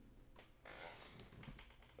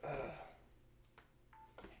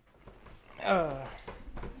Uh,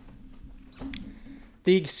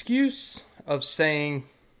 the excuse of saying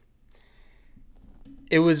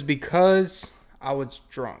it was because I was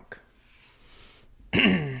drunk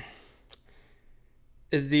is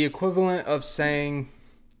the equivalent of saying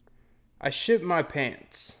I shit my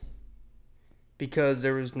pants because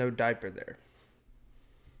there was no diaper there.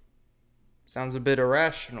 Sounds a bit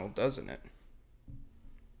irrational, doesn't it?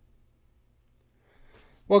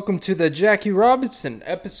 Welcome to the Jackie Robinson,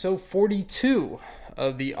 episode 42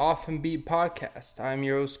 of the Off and Beat podcast. I'm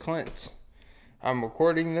your host, Clint. I'm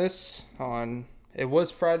recording this on, it was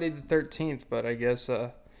Friday the 13th, but I guess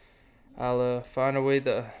I'll find a way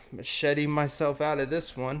to machete myself out of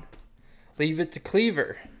this one. Leave it to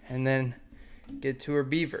Cleaver, and then get to her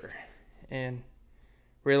beaver. And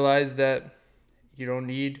realize that you don't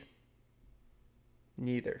need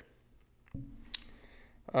neither.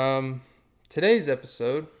 Today's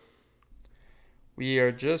episode, we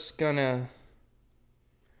are just gonna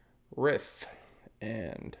riff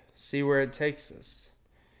and see where it takes us.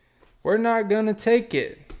 We're not gonna take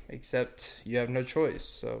it, except you have no choice.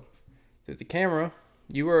 So, through the camera,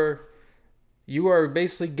 you are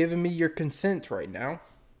basically giving me your consent right now.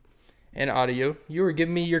 And audio, you are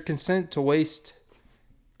giving me your consent to waste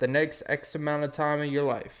the next X amount of time of your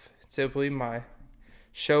life. Simply my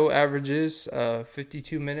show averages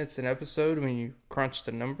 52 minutes an episode when you crunch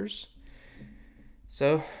the numbers.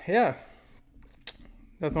 So, yeah.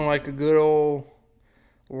 Nothing like a good old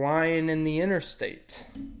lion in the interstate.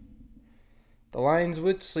 The lions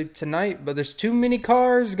would sleep tonight, but there's too many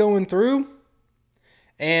cars going through.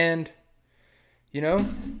 And,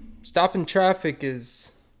 stopping traffic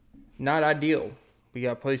is not ideal. We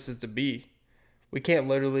got places to be. We can't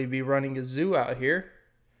literally be running a zoo out here.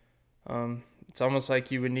 It's almost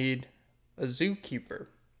like you would need a zookeeper,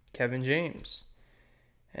 Kevin James.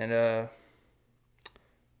 And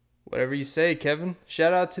whatever you say, Kevin.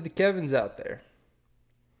 Shout out to the Kevins out there.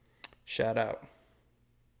 Shout out.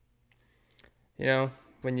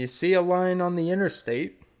 When you see a lion on the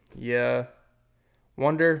interstate, you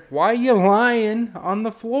wonder, why are you lying on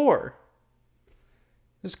the floor?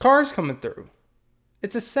 There's cars coming through.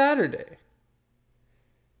 It's a Saturday.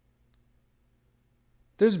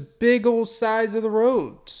 There's big old sides of the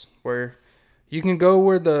roads where you can go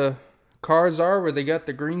where the cars are, where they got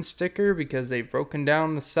the green sticker because they've broken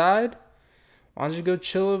down the side. Why don't you go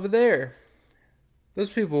chill over there?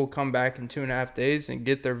 Those people will come back in 2.5 days and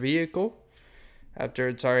get their vehicle after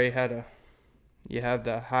it's already had you have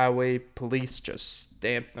the highway police just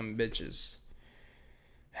stamp them bitches.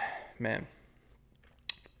 Man,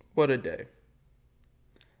 what a day.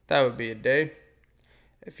 That would be a day.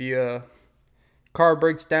 If you car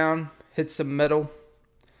breaks down, hits some metal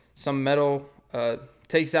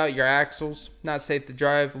takes out your axles, not safe to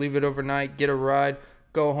drive, leave it overnight, get a ride,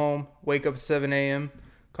 go home, wake up 7 a.m.,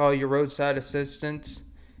 call your roadside assistance,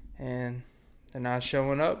 and they're not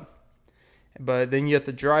showing up. But then you have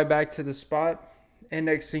to drive back to the spot, and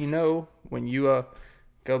next thing you know, when you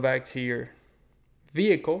go back to your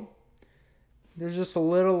vehicle, there's just a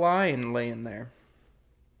little lion laying there.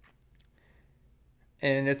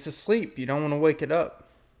 And it's asleep. You don't want to wake it up.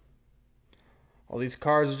 All these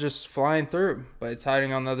cars are just flying through, but it's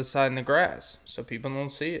hiding on the other side in the grass, so people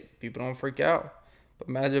don't see it. People don't freak out. But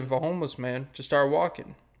imagine if a homeless man just started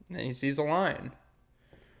walking, and he sees a lion.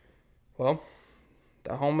 Well,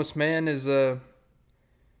 the homeless man is gonna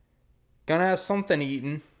have something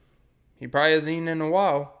eaten. He probably hasn't eaten in a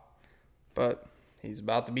while, but he's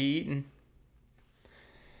about to be eaten.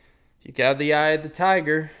 You got the eye of the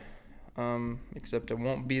tiger. Except it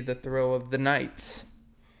won't be the thrill of the night.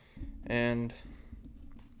 And,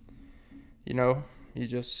 you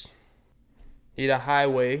just need a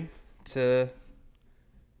highway to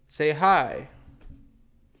say hi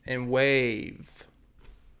and wave.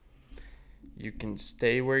 You can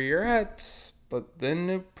stay where you're at, but then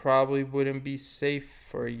it probably wouldn't be safe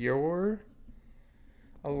for your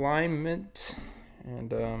alignment.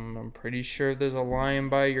 And I'm pretty sure there's a lion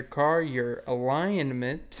by your car. Your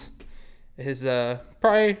alignment is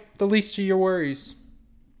probably the least of your worries.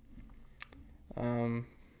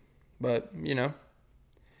 But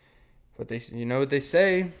what they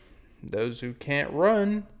say, those who can't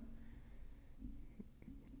run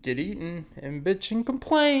get eaten and bitch and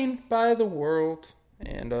complain by the world.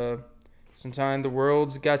 And sometimes the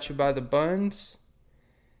world's got you by the buns,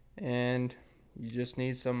 and you just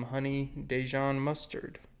need some honey Dijon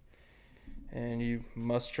mustard, and you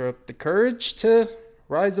muster up the courage to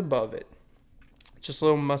rise above it. Just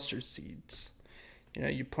little mustard seeds.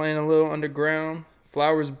 You plant a little underground,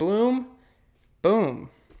 flowers bloom, boom.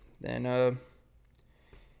 Then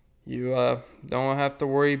You don't have to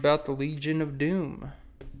worry about the Legion of Doom.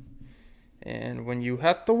 And when you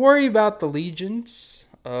have to worry about the legions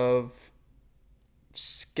of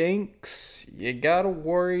skanks, you gotta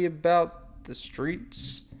worry about the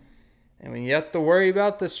streets. And when you have to worry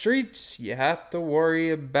about the streets, you have to worry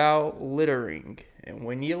about littering. And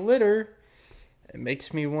when you litter, it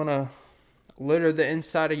makes me want to litter the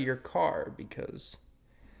inside of your car because,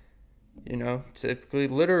 typically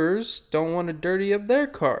litterers don't want to dirty up their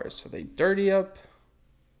cars. So they dirty up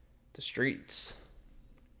the streets.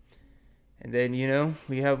 And then,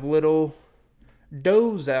 we have little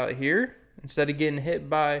does out here. Instead of getting hit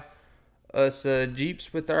by us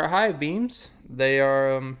Jeeps with our high beams, they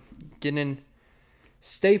are getting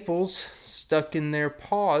staples stuck in their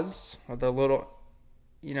paws or their little,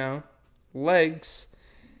 legs.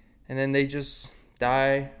 And then they just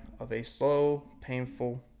die of a slow,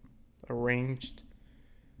 painful, arranged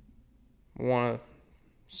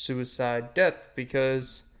suicide death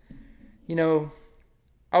because,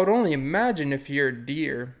 I would only imagine if you're a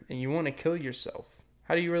deer and you want to kill yourself.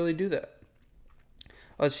 How do you really do that?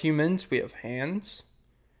 Us humans, we have hands.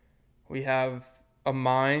 We have a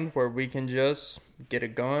mind where we can just get a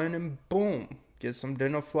gun and boom, get some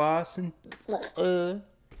dental floss and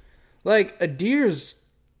like a deer's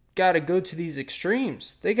got to go to these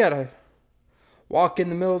extremes. They got to walk in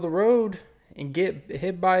the middle of the road and get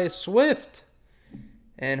hit by a swift.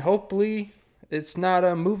 And hopefully it's not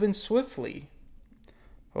moving swiftly.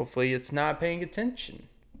 Hopefully it's not paying attention.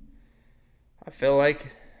 I feel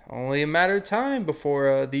like only a matter of time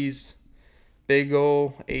before these big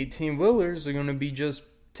old 18-wheelers are going to be just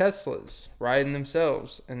Teslas riding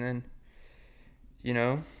themselves. And then,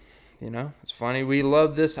 it's funny. We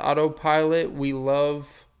love this autopilot. We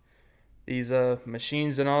love these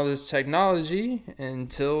machines and all this technology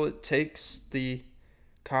until it takes the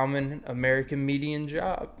common American median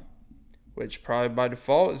job, which probably by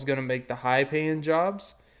default is going to make the high-paying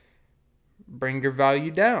jobs bring your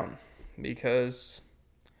value down. Because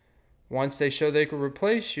once they show they can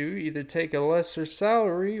replace you, either take a lesser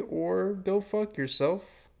salary or go fuck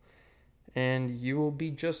yourself. And you will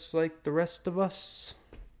be just like the rest of us.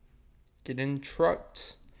 Getting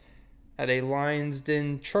trucked at a Lion's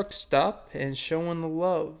Den truck stop and showing the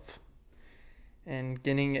love. And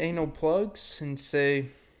getting anal plugs and say,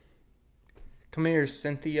 "Come here,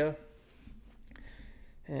 Cynthia."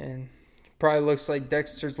 And probably looks like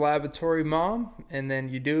Dexter's Laboratory mom. And then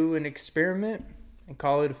you do an experiment and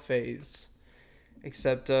call it a phase.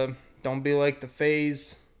 Except don't be like the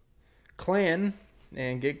phase clan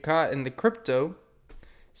and get caught in the crypto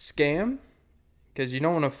scam. Because you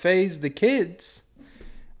don't want to phase the kids.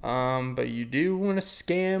 But you do want to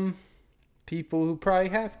scam people who probably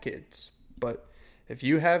have kids. But if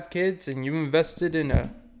you have kids and you invested in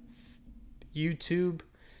a YouTube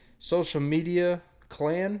social media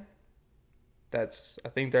clan, I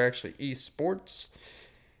think they're actually esports,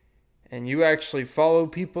 and you actually follow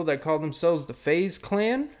people that call themselves the FaZe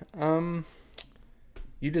Clan,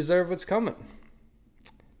 you deserve what's coming.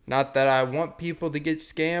 Not that I want people to get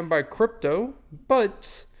scammed by crypto,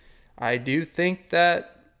 but I do think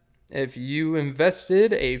that if you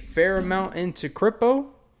invested a fair amount into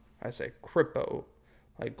crypto, I say crypto,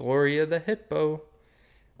 like Gloria the Hippo,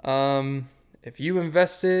 if you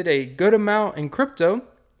invested a good amount in crypto,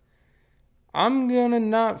 I'm gonna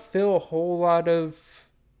not feel a whole lot of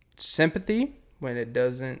sympathy when it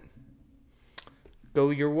doesn't go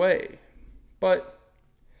your way. But,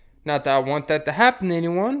 not that I want that to happen to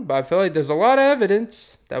anyone, but I feel like there's a lot of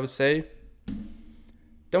evidence that would say,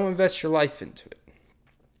 don't invest your life into it.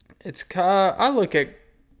 I look at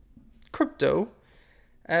crypto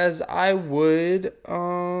as I would,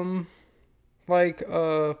 like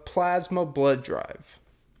a plasma blood drive.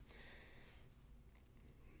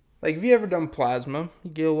 Like, have you ever done plasma?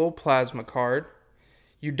 You get a little plasma card.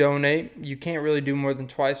 You donate. You can't really do more than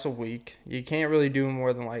twice a week. You can't really do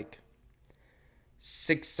more than like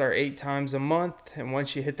 6 or 8 times a month. And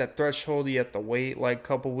once you hit that threshold, you have to wait like a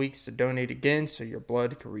couple weeks to donate again so your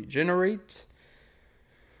blood can regenerate.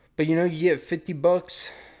 But you get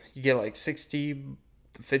 $50. You get like 60,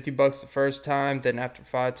 $50 the first time. Then after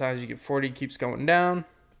 5 times, you get 40. It keeps going down.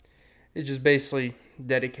 It's just basically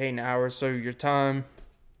dedicating hours of your time.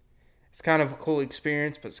 It's kind of a cool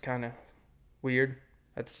experience, but it's kind of weird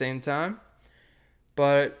at the same time.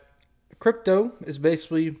 But crypto is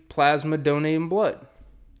basically plasma donating blood.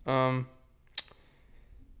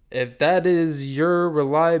 If that is your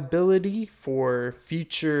reliability for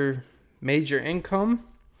future major income,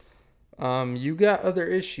 you got other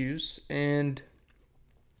issues, and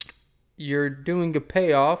you're doing a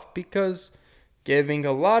payoff because giving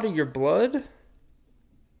a lot of your blood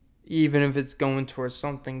even if it's going towards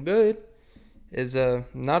something good, is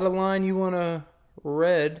not a line you want to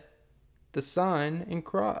read the sign and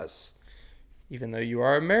cross. Even though you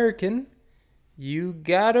are American, you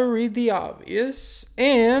gotta read the obvious,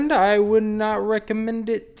 and I would not recommend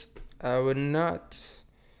it. I would not.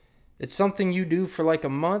 It's something you do for like a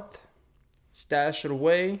month, stash it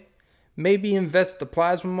away, maybe invest the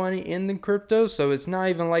plasma money in the crypto, so it's not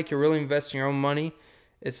even like you're really investing your own money.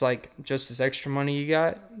 It's like just this extra money you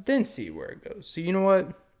got, then see where it goes. So you know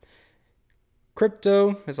what?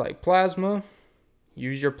 Crypto is like plasma.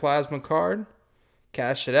 Use your plasma card,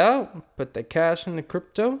 cash it out, put the cash in the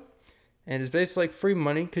crypto, and it's basically like free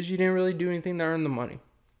money because you didn't really do anything to earn the money.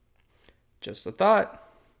 Just a thought.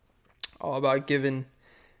 All about giving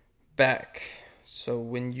back. So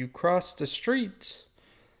when you cross the street,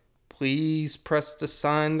 please press the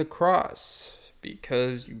sign, the cross,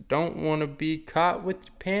 because you don't want to be caught with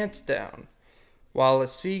your pants down while a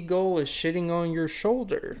seagull is shitting on your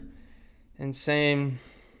shoulder and saying,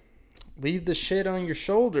 leave the shit on your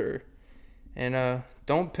shoulder, and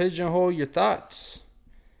don't pigeonhole your thoughts.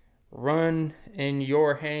 Run in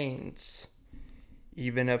your hands.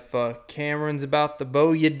 Even if Cameron's about to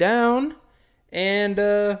bow you down, and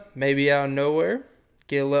maybe out of nowhere,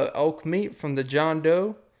 get a little elk meat from the John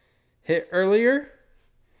Doe hit earlier.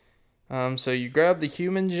 So you grab the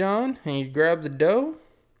human John, and you grab the doe,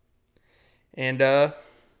 and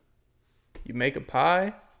you make a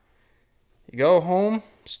pie. You go home,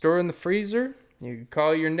 store in the freezer. You can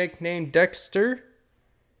call your nickname Dexter,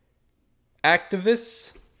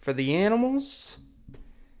 activist for the animals,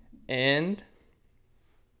 and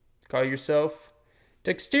call yourself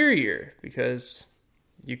Dexterior, because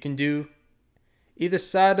you can do either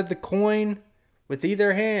side of the coin with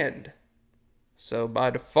either hand. So by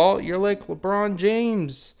default, you're like LeBron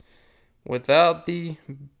James without the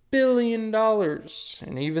 $1 billion.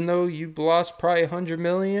 And even though you lost probably $100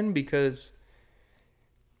 million because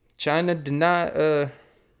China did not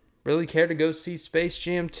really care to go see Space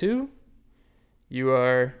Jam 2, you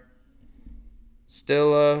are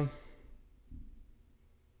still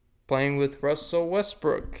playing with Russell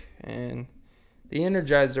Westbrook and the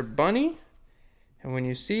Energizer Bunny. And when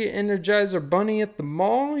you see an Energizer Bunny at the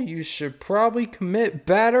mall, you should probably commit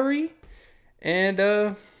battery and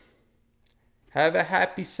have a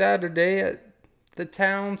happy Saturday at the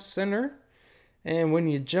town center. And when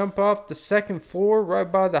you jump off the second floor right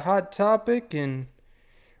by the Hot Topic and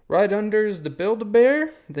right under is the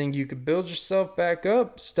Build-A-Bear, then you could build yourself back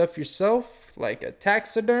up, stuff yourself like a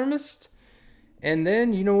taxidermist. And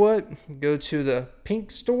then, you know what? Go to the pink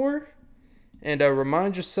store and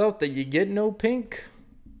remind yourself that you get no pink.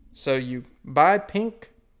 So you buy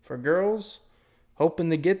pink for girls, hoping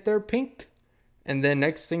to get their pink. And then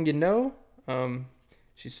next thing you know,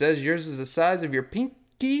 she says yours is the size of your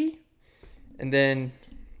pinky. And then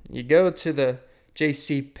you go to the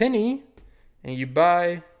JCPenney and you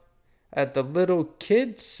buy at the little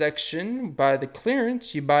kids section, by the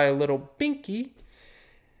clearance, you buy a little pinky.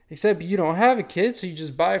 Except you don't have a kid, so you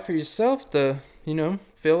just buy it for yourself to,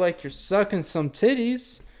 feel like you're sucking some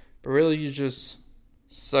titties. But really you're just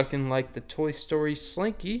sucking like the Toy Story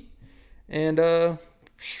Slinky. And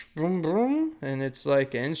boom boom. And it's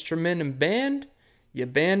like an instrument and band. You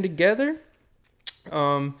band together.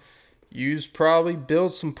 Use probably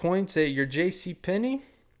build some points at your JCPenney.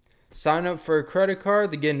 Sign up for a credit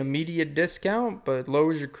card to get an immediate discount, but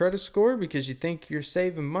lowers your credit score because you think you're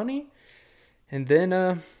saving money. And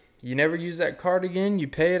then you never use that card again. You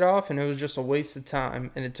pay it off, and it was just a waste of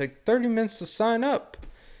time. And it took 30 minutes to sign up.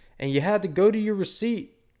 And you had to go to your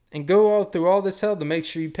receipt and go all through all this hell to make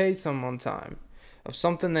sure you paid something on time. Of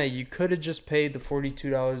something that you could have just paid the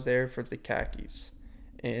 $42 there for the khakis.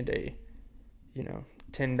 And a,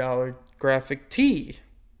 $10 graphic tee.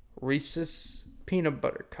 Reese's peanut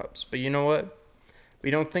butter cups. But you know what?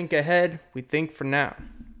 We don't think ahead. We think for now.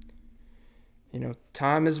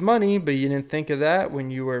 Time is money, but you didn't think of that when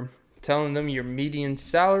you were telling them your median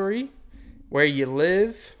salary, where you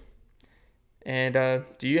live, and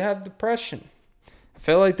do you have depression? I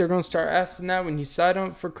feel like they're going to start asking that when you sign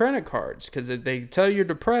up for credit cards, because if they tell you're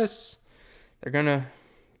depressed, they're going to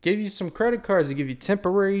give you some credit cards to give you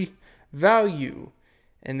temporary value,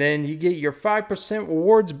 and then you get your 5%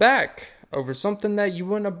 rewards back over something that you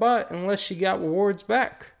wouldn't have bought unless you got rewards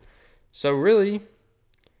back. So really,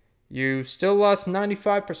 you still lost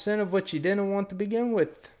 95% of what you didn't want to begin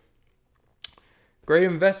with. Great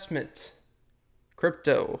investment.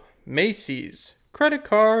 Crypto. Macy's. Credit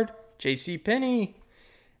card. JCPenney.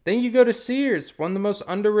 Then you go to Sears, one of the most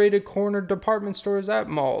underrated corner department stores at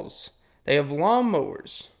malls. They have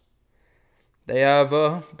lawnmowers. They have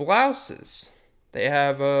blouses. They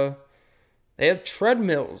have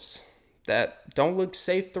treadmills that don't look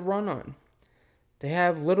safe to run on. They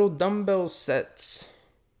have little dumbbell sets.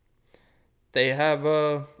 They have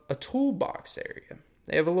a toolbox area.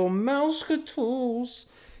 They have a little mouse of tools.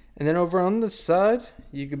 And then over on the side,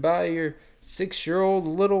 you could buy your 6-year-old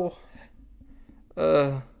little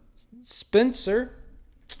Spencer.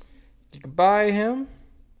 You could buy him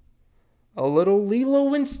a little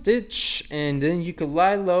Lilo and Stitch. And then you could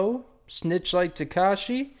lie low, snitch like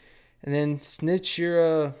Takashi. And then snitch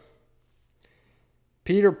your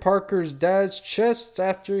Peter Parker's dad's chest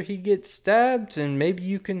after he gets stabbed. And maybe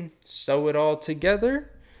you can sew it all together.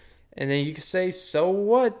 And then you can say, so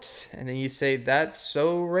what? And then you say, that's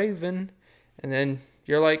so Raven. And then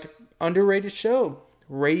you're like, underrated show.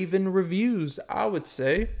 Raven Reviews, I would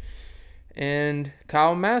say. And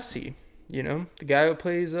Kyle Massey, the guy who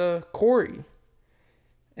plays Corey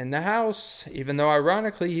in the house. Even though,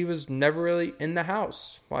 ironically, he was never really in the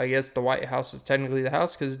house. Well, I guess the White House is technically the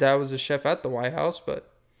house because his dad was a chef at the White House. But,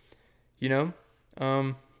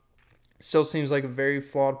 still seems like a very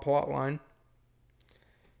flawed plot line.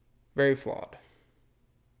 Very flawed.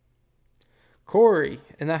 Corey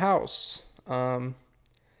in the house. Kind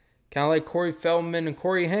of like Corey Feldman and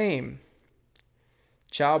Corey Haim.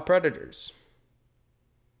 Child predators.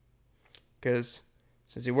 Because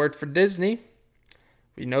since he worked for Disney,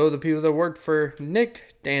 we know the people that worked for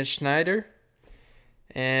Nick Dan Schneider.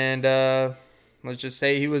 And let's just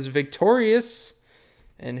say he was victorious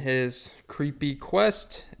in his creepy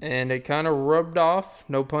quest. And it kind of rubbed off,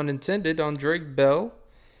 no pun intended, on Drake Bell.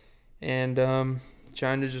 And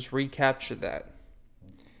trying to just recapture that.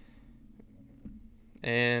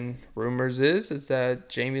 And rumors is that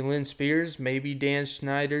Jamie Lynn Spears may be Dan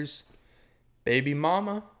Schneider's baby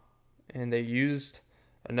mama. And they used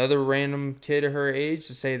another random kid of her age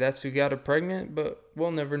to say that's who got her pregnant, but we'll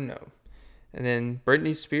never know. And then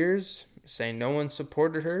Britney Spears saying no one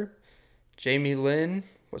supported her. Jamie Lynn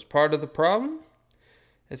was part of the problem.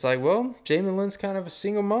 It's like, well, Jamie Lynn's kind of a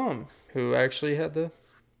single mom who actually had to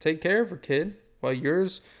take care of her kid, while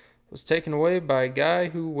yours was taken away by a guy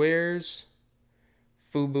who wears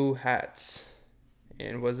FUBU hats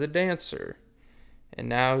and was a dancer. And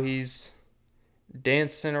now he's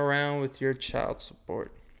dancing around with your child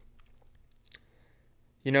support.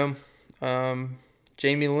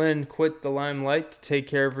 Jamie Lynn quit the limelight to take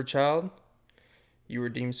care of her child. You were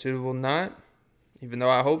deemed suitable not. Even though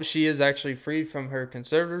I hope she is actually freed from her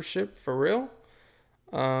conservatorship for real.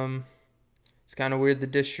 It's kind of weird to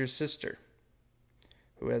dish your sister,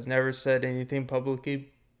 who has never said anything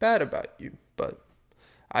publicly bad about you. But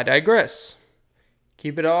I digress.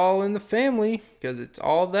 Keep it all in the family, because it's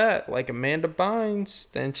all that. Like Amanda Bynes,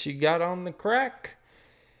 then she got on the crack.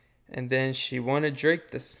 And then she wanted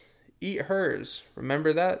Drake to eat hers.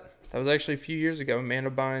 Remember that? That was actually a few years ago. Amanda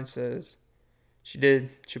Bynes says she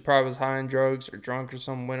probably was high on drugs or drunk or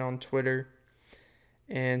something, went on Twitter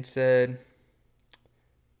and said,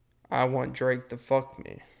 I want Drake to fuck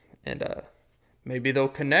me. And maybe they'll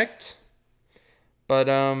connect. But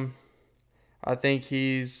I think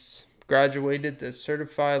he's graduated the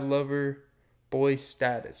certified lover boy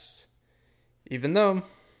status. Even though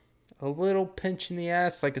a little pinch in the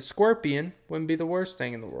ass like a scorpion wouldn't be the worst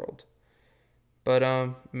thing in the world. But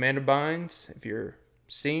Amanda Bynes, if you're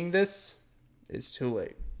seeing this, it's too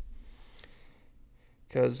late.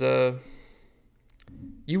 Because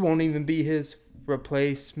you won't even be his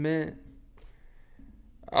replacement.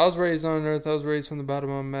 I was raised on earth. I was raised from the bottom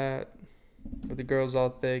of my mat. With the girls all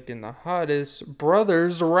thick and the hottest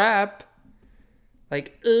brothers rap.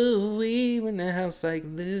 Like, ooh, we in the house like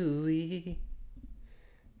Louie.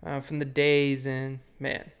 From the days, and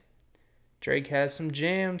man, Drake has some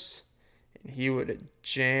jams. And he would have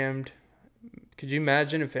jammed. Could you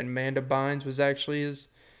imagine if Amanda Bynes was actually his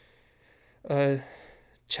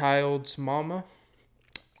child's mama?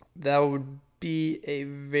 That would be a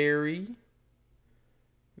very,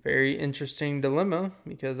 very interesting dilemma,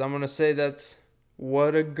 because I'm going to say that's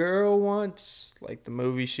what a girl wants, like the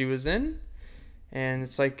movie she was in. And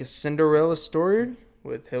it's like a Cinderella story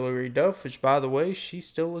with Hilary Duff, which, by the way, she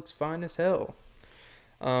still looks fine as hell.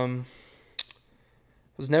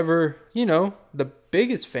 Was never, the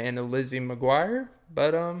biggest fan of Lizzie McGuire,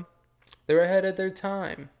 but they were ahead of their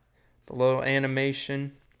time. The little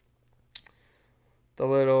animation, the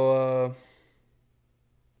little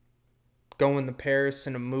going to Paris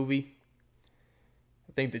in a movie.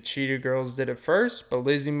 I think the Cheetah Girls did it first, but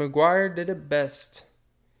Lizzie McGuire did it best.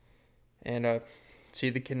 And see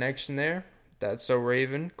the connection there? That's So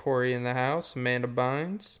Raven, Corey in the House, Amanda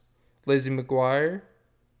Bynes, Lizzie McGuire,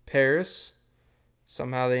 Paris.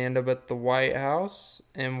 Somehow they end up at the White House,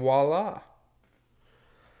 and voila.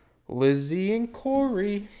 Lizzie and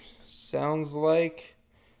Corey. Sounds like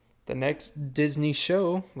the next Disney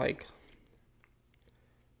show. Like,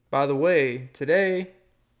 by the way, today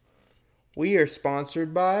we are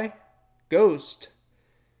sponsored by Ghost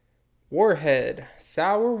Warhead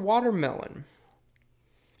Sour Watermelon.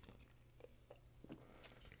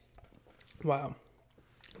 Wow.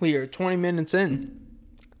 We are 20 minutes in.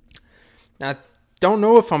 I don't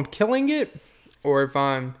know if I'm killing it or if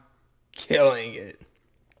I'm killing it.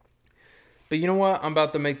 But you know what? I'm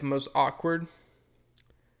about to make the most awkward,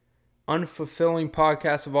 unfulfilling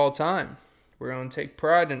podcast of all time. We're going to take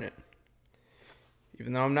pride in it.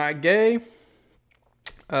 Even though I'm not gay,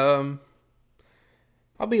 I'll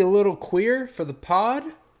be a little queer for the pod.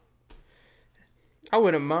 I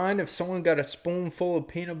wouldn't mind if someone got a spoonful of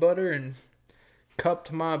peanut butter and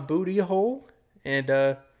cupped my booty hole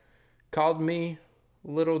and called me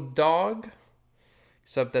little dog.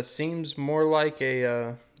 Except that seems more like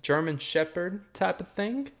a German Shepherd type of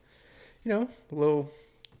thing. You know, a little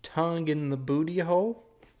tongue in the booty hole.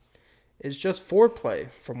 It's just foreplay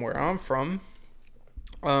from where I'm from.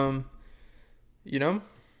 You know,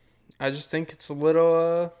 I just think it's a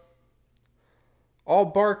little all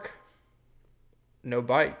bark, no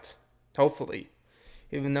bite. Hopefully.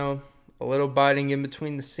 Even though a little biting in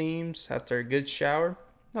between the seams after a good shower,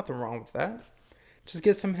 nothing wrong with that. Just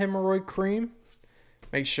get some hemorrhoid cream.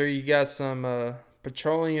 Make sure you got some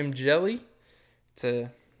petroleum jelly to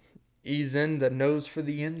ease in the nose for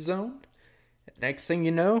the end zone. Next thing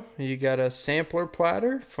you know, you got a sampler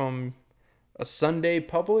platter from a Sunday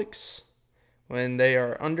Publix when they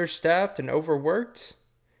are understaffed and overworked.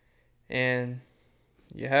 And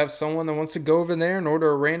you have someone that wants to go over there and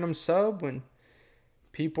order a random sub when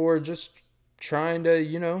people are just trying to,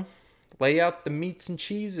 you know, lay out the meats and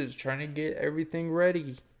cheeses, trying to get everything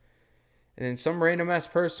ready. And then some random ass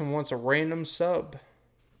person wants a random sub.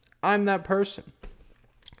 I'm that person.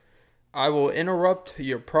 I will interrupt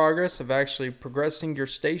your progress of actually progressing your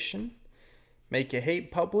station, make you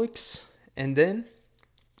hate Publix, and then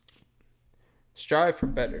strive for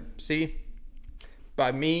better. See,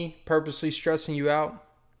 by me purposely stressing you out,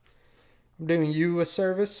 I'm doing you a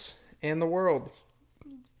service and the world.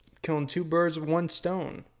 Killing two birds with one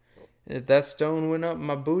stone. And if that stone went up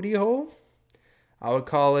my booty hole, I would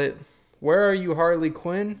call it, "Where are you, Harley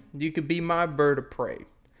Quinn? You could be my bird of prey."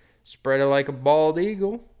 Spread it like a bald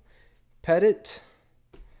eagle. Pet it.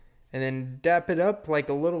 And then dap it up like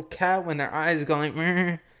a little cat when their eyes go like,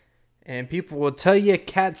 "Meh." And people will tell you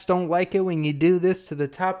cats don't like it when you do this to the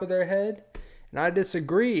top of their head. And I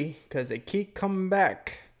disagree, because they keep coming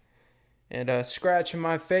back and scratching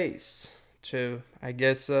my face to, I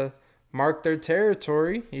guess, mark their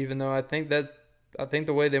territory. Even though I think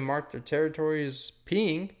the way they mark their territory is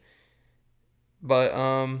peeing. But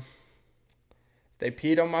if they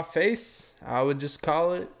peed on my face, I would just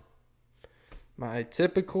call it my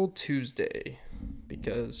typical Tuesday.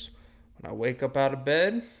 Because when I wake up out of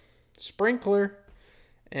bed, sprinkler,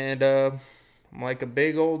 and I'm like a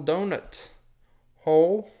big old donut.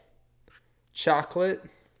 Whole chocolate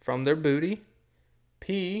from their booty.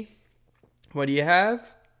 Pee. What do you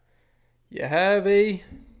have? You have a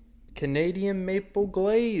Canadian maple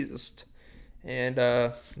glazed. And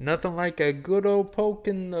nothing like a good old poke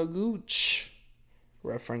in the gooch.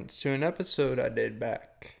 Reference to an episode I did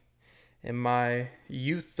back in my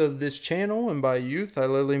youth of this channel. And by youth, I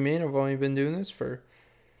literally mean I've only been doing this for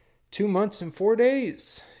 2 months and 4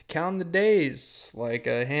 days. Count the days, like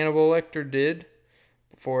Hannibal Lecter did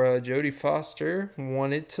before Jodie Foster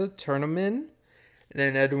wanted to turn him in. And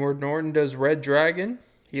then Edward Norton does Red Dragon.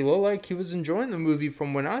 He looked like he was enjoying the movie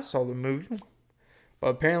from when I saw the movie. But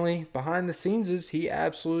apparently, behind the scenes is he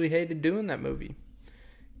absolutely hated doing that movie.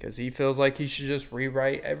 Because he feels like he should just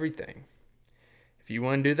rewrite everything. If you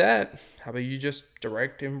want to do that, how about you just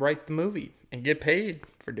direct and write the movie and get paid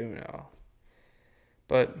for doing it all?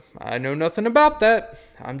 But I know nothing about that.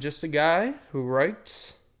 I'm just a guy who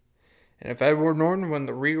writes. And if Edward Norton wanted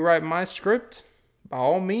to rewrite my script, by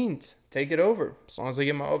all means, take it over. As long as I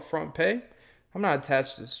get my upfront pay, I'm not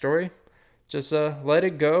attached to the story. Just let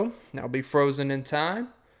it go. I'll be frozen in time.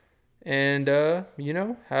 And,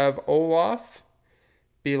 have Olaf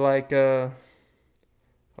be like a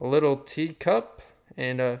little teacup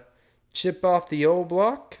and chip off the old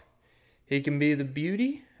block. He can be the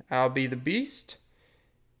beauty. I'll be the beast.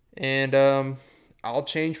 And I'll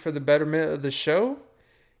change for the betterment of the show.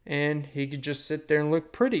 And he could just sit there and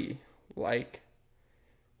look pretty. Like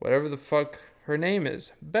whatever the fuck her name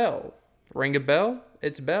is. Belle. Ring a bell?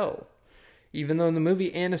 It's Belle. Even though the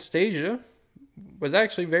movie Anastasia was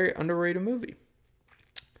actually a very underrated movie.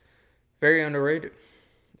 Very underrated.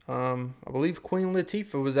 I believe Queen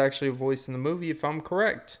Latifah was actually a voice in the movie, if I'm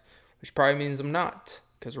correct, which probably means I'm not,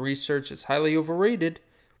 because research is highly overrated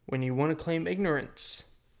when you want to claim ignorance.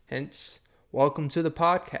 Hence, welcome to the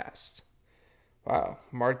podcast. Wow,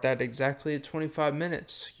 mark that exactly at 25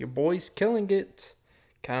 minutes. Your boy's killing it.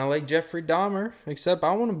 Kind of like Jeffrey Dahmer, except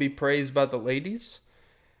I want to be praised by the ladies.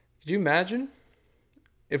 Could you imagine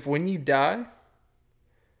if when you die,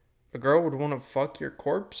 a girl would want to fuck your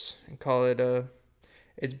corpse and call it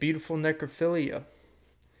it's beautiful necrophilia?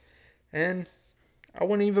 And I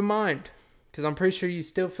wouldn't even mind, because I'm pretty sure you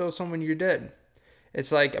still feel something when you're dead.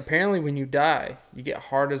 It's like, apparently when you die, you get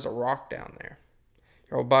hard as a rock down there.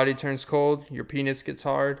 Your whole body turns cold, your penis gets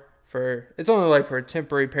hard. It's only like for a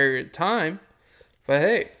temporary period of time. But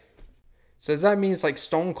hey, so does that mean it's like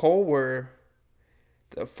Stone Cold where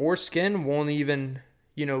the foreskin won't even,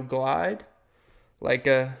 glide? Like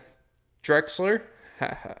a Drexler?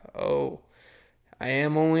 Oh, I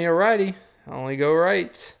am only a righty. I only go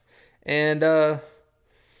right. And I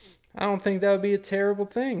don't think that would be a terrible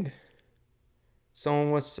thing.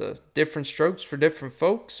 Someone wants different strokes for different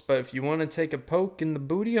folks, but if you want to take a poke in the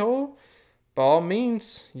booty hole, by all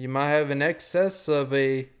means, you might have an excess of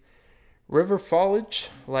a river foliage,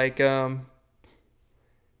 like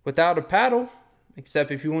without a paddle,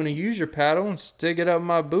 except if you want to use your paddle and stick it up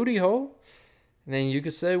my booty hole, then you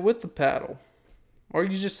could say with the paddle, or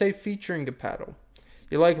you just say featuring a paddle.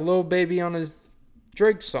 You're like Lil Baby on a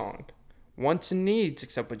Drake song, wants and needs,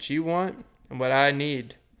 except what you want and what I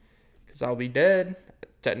need. Because I'll be dead,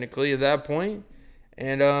 technically, at that point.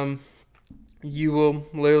 And you will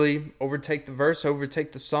literally overtake the verse,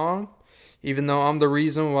 overtake the song. Even though I'm the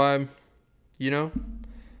reason why,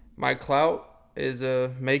 my clout is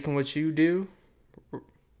making what you do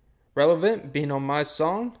relevant, being on my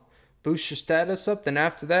song. Boost your status up. Then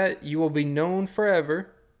after that, you will be known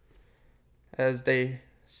forever as the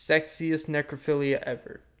sexiest necrophilia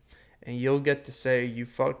ever. And you'll get to say you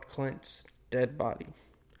fucked Clint's dead body.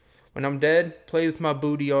 When I'm dead, play with my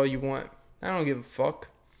booty all you want. I don't give a fuck.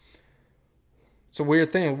 It's a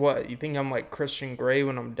weird thing. What? You think I'm like Christian Grey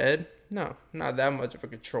when I'm dead? No, not that much of a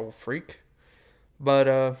control freak. But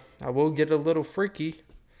I will get a little freaky.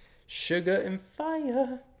 Sugar and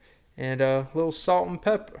fire. And a little salt and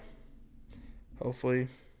pepper. Hopefully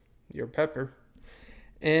you're pepper.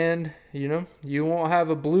 And, you won't have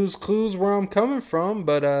a Blue's Clues where I'm coming from.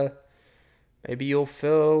 But maybe you'll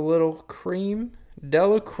feel a little cream.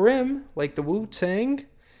 Della Creme, like the Wu-Tang,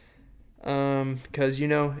 because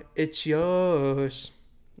it's yours,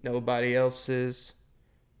 nobody else's,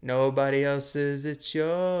 it's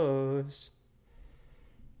yours.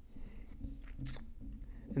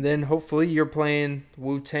 And then hopefully you're playing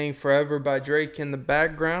Wu-Tang Forever by Drake in the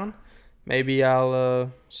background. Maybe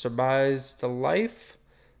I'll surprise to life,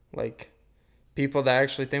 like people that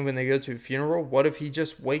actually think when they go to a funeral, what if he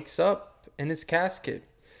just wakes up in his casket?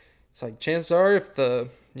 It's like, chances are if the,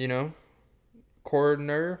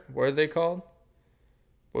 coroner, what are they called?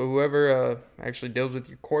 Well, whoever actually deals with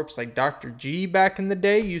your corpse, like Dr. G back in the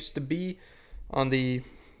day used to be on the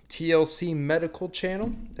TLC medical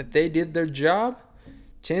channel. If they did their job,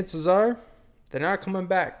 chances are they're not coming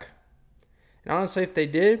back. And honestly, if they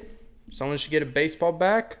did, someone should get a baseball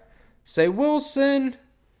bat, say, Wilson,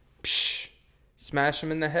 psh, smash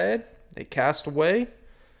him in the head, they cast away.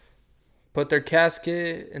 Put their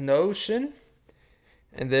casket in the ocean.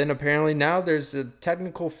 And then apparently now there's a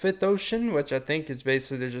technical fifth ocean, which I think is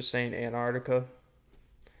basically they're just saying Antarctica.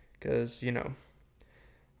 Because,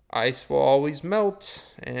 ice will always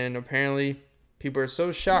melt. And apparently people are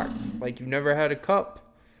so shocked. Like you've never had a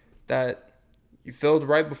cup that you filled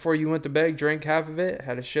right before you went to bed, drank half of it,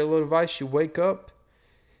 had a shitload of ice, you wake up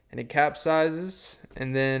and it capsizes.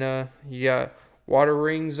 And then you got water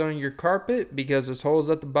rings on your carpet because there's holes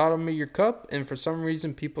at the bottom of your cup, and for some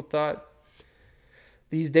reason people thought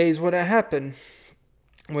these days wouldn't happen,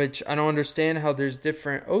 which I don't understand how there's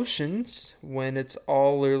different oceans when it's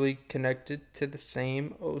all literally connected to the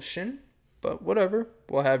same ocean, but whatever,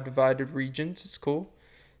 we'll have divided regions, it's cool.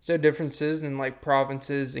 There's no differences in like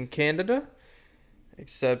provinces in Canada,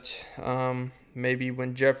 except maybe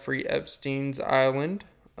when Jeffrey Epstein's island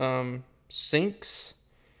sinks,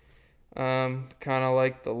 kind of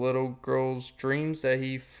like the little girl's dreams that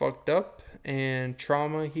he fucked up and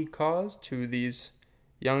trauma he caused to these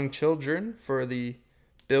young children. For the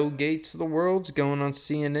Bill Gates of the world's going on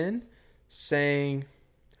CNN saying,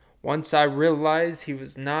 once I realized he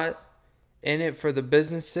was not in it for the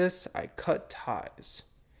businesses, I cut ties.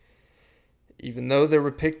 Even though there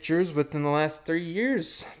were pictures within the last 3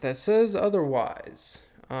 years that says otherwise.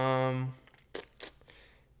 You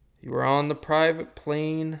were on the private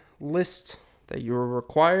plane list that you were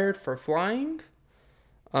required for flying.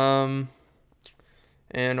 And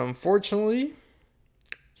unfortunately,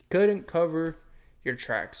 you couldn't cover your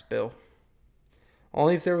tracks bill.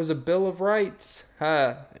 Only if there was a Bill of Rights,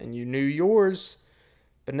 and you knew yours.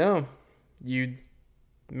 But no, you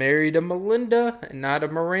married a Melinda and not a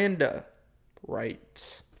Miranda.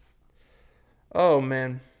 Right. Oh,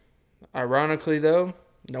 man. Ironically, though,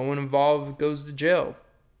 no one involved goes to jail.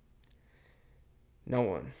 No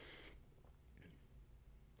one.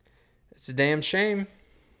 It's a damn shame.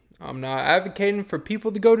 I'm not advocating for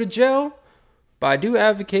people to go to jail, but I do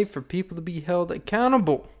advocate for people to be held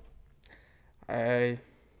accountable.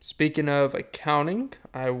 Speaking of accounting,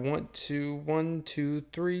 I want to 1, 2,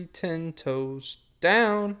 3, 10 toes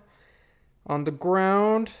down on the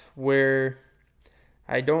ground where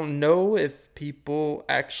I don't know if people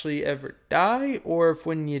actually ever die or if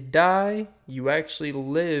when you die, you actually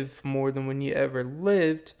live more than when you ever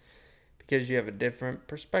lived because you have a different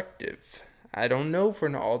perspective. I don't know for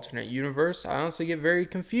an alternate universe. I honestly get very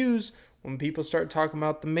confused when people start talking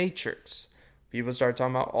about the Matrix. People start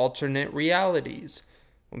talking about alternate realities.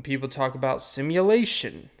 When people talk about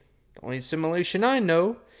simulation, the only simulation I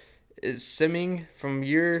know is simming from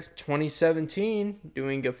year 2017,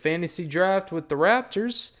 doing a fantasy draft with the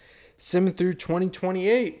Raptors, simming through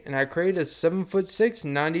 2028, and I created a 7'6",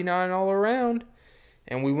 99 all around,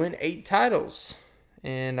 and we win 8 titles.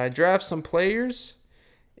 And I draft some players,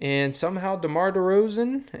 and somehow DeMar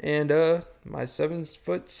DeRozan and my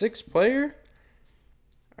 7'6" player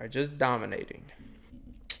are just dominating.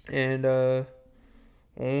 And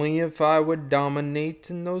only if I would dominate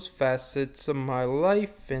in those facets of my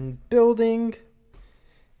life and building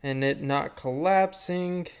and it not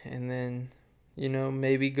collapsing, and then,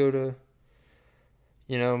 maybe go to,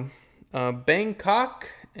 Bangkok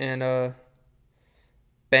and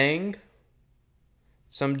bang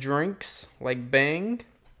some drinks like Bang.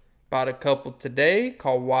 Bought a couple today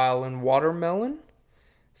called Wild and Watermelon.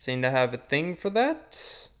 Seem to have a thing for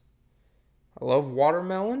that. I love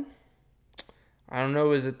watermelon. I don't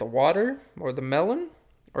know, is it the water or the melon?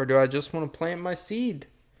 Or do I just want to plant my seed?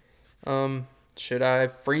 Should I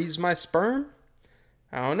freeze my sperm?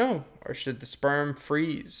 I don't know. Or should the sperm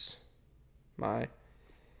freeze my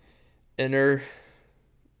inner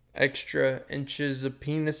extra inches of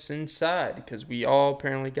penis inside? Because we all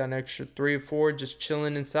apparently got an extra 3 or 4 just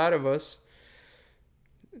chilling inside of us.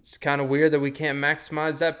 It's kind of weird that we can't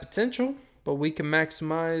maximize that potential, but we can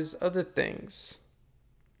maximize other things.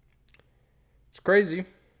 It's crazy.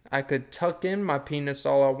 I could tuck in my penis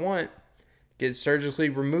all I want, get surgically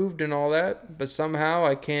removed and all that, but somehow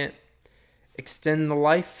I can't extend the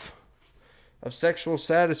life of sexual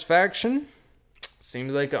satisfaction.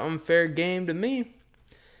 Seems like an unfair game to me.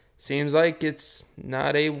 Seems like it's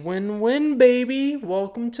not a win-win, baby.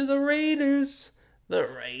 Welcome to the Raiders. The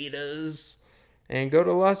Raiders. And go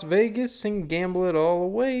to Las Vegas and gamble it all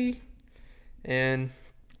away. And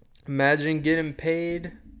imagine getting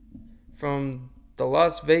paid from the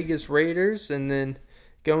Las Vegas Raiders and then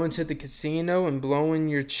going to the casino and blowing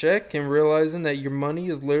your check and realizing that your money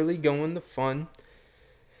is literally going to fund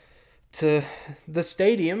to the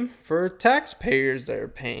stadium for taxpayers that are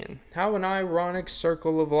paying. How an ironic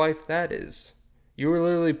circle of life that is. You were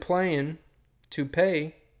literally playing to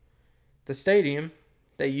pay the stadium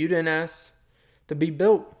that you didn't ask to be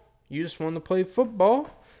built. You just wanted to play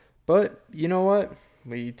football. But you know what?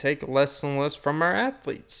 We take less and less from our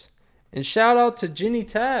athletes. And shout out to Jenny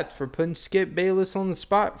Taft for putting Skip Bayless on the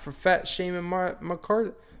spot for fat shaming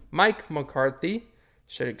Mike McCarthy,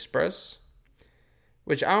 should express.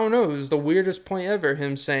 Which, I don't know, it was the weirdest point ever,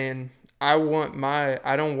 him saying, I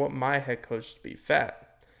don't want my head coach to be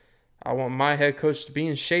fat. I want my head coach to be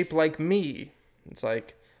in shape like me. It's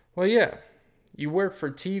like, well, yeah, you work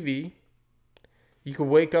for TV. You could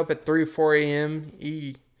wake up at 3 or 4 a.m.,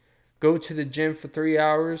 go to the gym for 3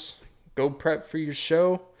 hours, go prep for your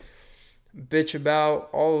show, bitch about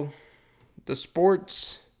all the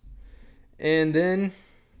sports, and then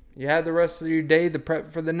you have the rest of your day to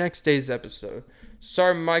prep for the next day's episode.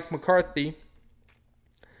 Sorry, Mike McCarthy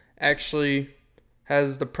actually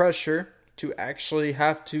has the pressure to actually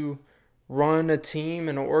have to run a team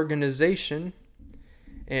and an organization,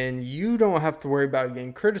 and you don't have to worry about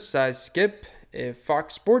getting criticized, Skip, if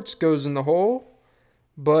Fox Sports goes in the hole.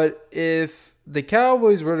 But if the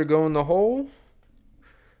Cowboys were to go in the hole,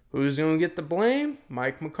 who's going to get the blame?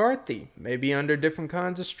 Mike McCarthy. Maybe under different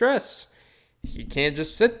kinds of stress. You can't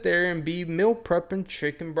just sit there and be meal prepping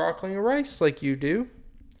chicken, broccoli, and rice like you do.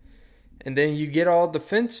 And then you get all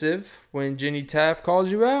defensive when Jenny Taft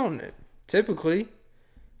calls you out on it. Typically,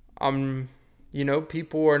 I'm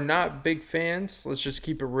People are not big fans. Let's just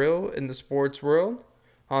keep it real in the sports world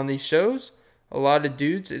on these shows. A lot of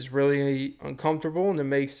dudes is really uncomfortable, and it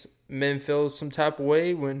makes men feel some type of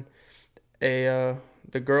way when the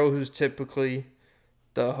girl who's typically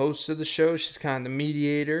the host of the show, she's kind of the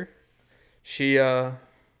mediator. She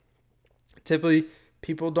typically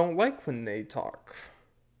people don't like when they talk,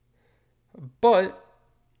 but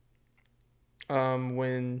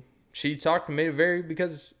when she talked, made it very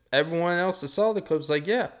because everyone else that saw the clips like,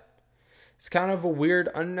 yeah, it's kind of a weird,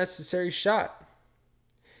 unnecessary shot.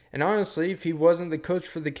 And honestly, if he wasn't the coach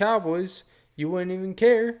for the Cowboys, you wouldn't even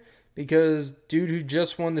care because dude who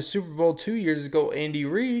just won the Super Bowl 2 years ago, Andy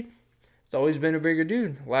Reid, has always been a bigger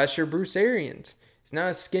dude. Last year, Bruce Arians. He's not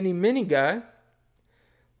a skinny mini guy.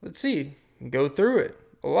 Let's see. Go through it.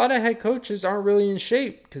 A lot of head coaches aren't really in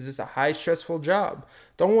shape because it's a high stressful job.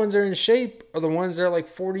 The only ones that are in shape are the ones that are like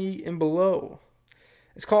 40 and below.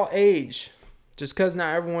 It's called age. Just because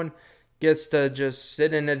not everyone gets to just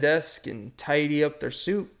sit in a desk and tidy up their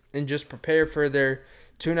suit and just prepare for their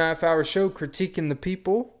 2.5 hour show critiquing the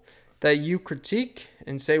people that you critique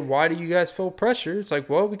and say, why do you guys feel pressure? It's like,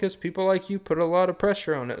 well, because people like you put a lot of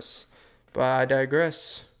pressure on us. But I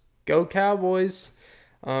digress. Go Cowboys.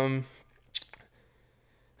 Talk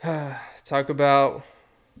about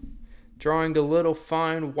drawing a little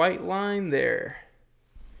fine white line there.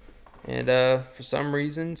 And for some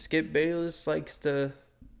reason, Skip Bayless likes to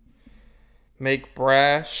make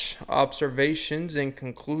brash observations and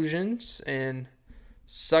conclusions and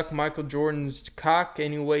suck Michael Jordan's cock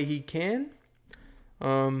any way he can.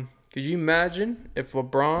 Could you imagine if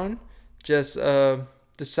LeBron just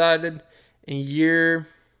decided a year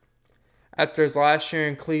after his last year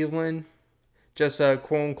in Cleveland, just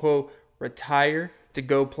quote-unquote retire to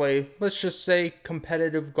go play, let's just say,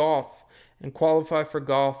 competitive golf and qualify for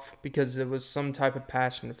golf because it was some type of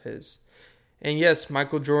passion of his. And yes,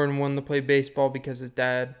 Michael Jordan wanted to play baseball because his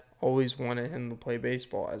dad always wanted him to play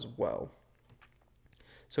baseball as well.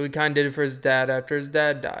 So he kind of did it for his dad after his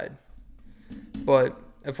dad died. But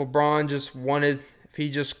if LeBron if he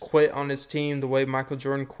just quit on his team the way Michael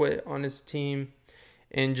Jordan quit on his team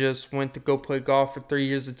and just went to go play golf for 3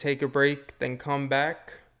 years to take a break, then come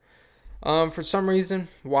back, for some reason,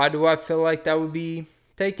 why do I feel like that would be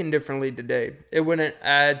taken differently today? It wouldn't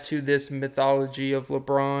add to this mythology of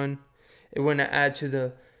LeBron. It wouldn't add to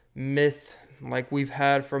the myth like we've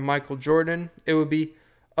had for Michael Jordan. It would be,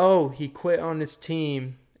 oh, he quit on his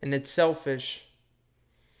team and it's selfish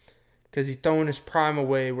because he's throwing his prime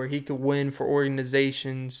away where he could win for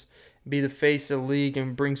organizations, be the face of the league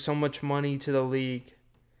and bring so much money to the league.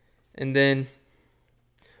 And then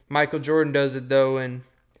Michael Jordan does it though, and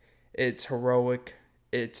it's heroic.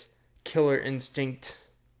 It's killer instinct.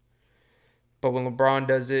 But when LeBron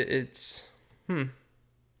does it, it's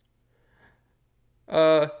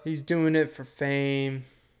he's doing it for fame.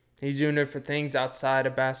 He's doing it for things outside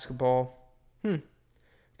of basketball.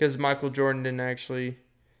 Because Michael Jordan didn't actually,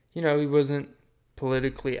 he wasn't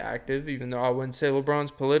politically active, even though I wouldn't say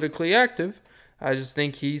LeBron's politically active. I just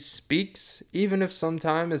think he speaks, even if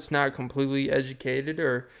sometimes it's not completely educated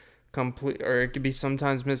or it could be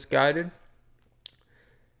sometimes misguided.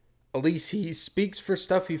 At least he speaks for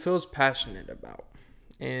stuff he feels passionate about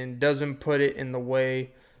and doesn't put it in the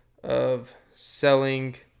way of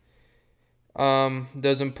selling,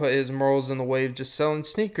 doesn't put his morals in the way of just selling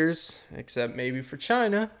sneakers, except maybe for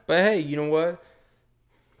China. But hey, you know what?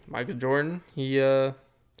 Michael Jordan, he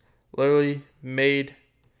literally made,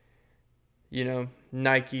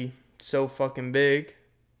 Nike so fucking big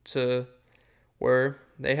to where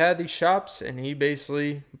they had these shops and he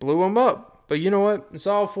basically blew them up. But you know what? It's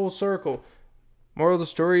all full circle. Moral of the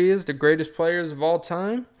story is the greatest players of all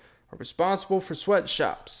time are responsible for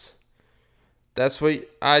sweatshops. That's what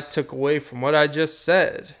I took away from what I just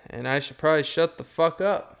said. And I should probably shut the fuck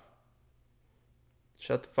up.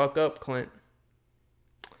 Shut the fuck up, Clint.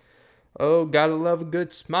 Oh, gotta love a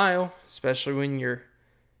good smile, especially when you're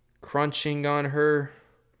crunching on her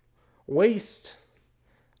waist,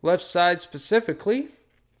 left side specifically,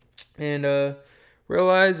 and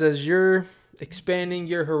realize as you're expanding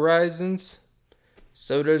your horizons,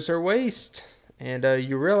 so does her waist, and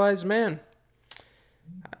you realize, man,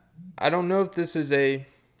 I don't know if this is a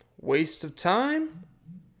waste of time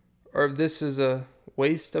or if this is a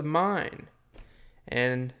waste of mine.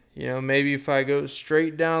 And maybe if I go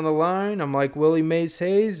straight down the line, I'm like Willie Mays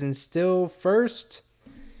Hayes and still first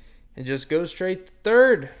and just go straight to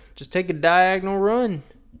third. Just take a diagonal run.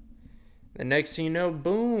 The next thing you know,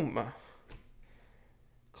 boom.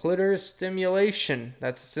 Clitoris stimulation.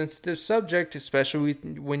 That's a sensitive subject, especially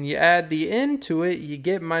when you add the N to it. You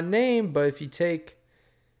get my name, but if you take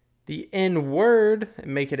the N word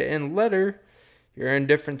and make it an N letter, you're in a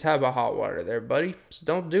different type of hot water there, buddy. So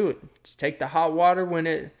don't do it. Just take the hot water when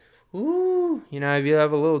it, if you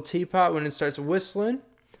have a little teapot when it starts whistling,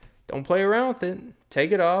 don't play around with it.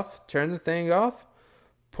 Take it off, turn the thing off,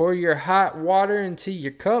 pour your hot water into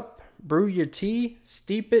your cup, brew your tea,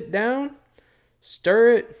 steep it down,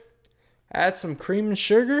 stir it, add some cream and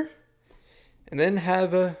sugar, and then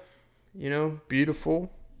have a,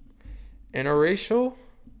 beautiful interracial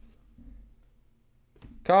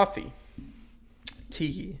coffee,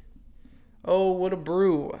 tea. Oh, what a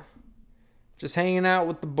brew. Just hanging out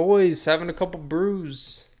with the boys, having a couple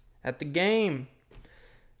brews at the game.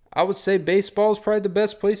 I would say baseball is probably the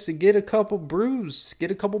best place to get a couple brews,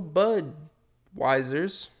 get a couple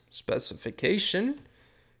Budweisers, specification,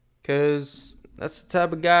 because that's the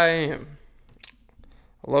type of guy I am.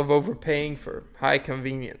 I love overpaying for high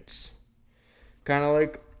convenience. Kind of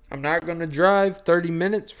like, I'm not going to drive 30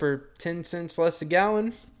 minutes for 10 cents less a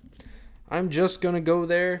gallon. I'm just going to go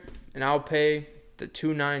there and I'll pay the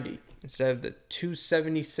 $2.90 instead of the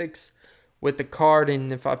 $2.76 with the card.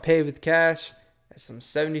 And if I pay with cash at some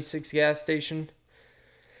 76 gas station,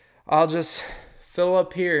 I'll just fill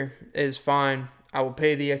up here. It's fine. I will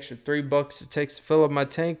pay the extra $3 it takes to fill up my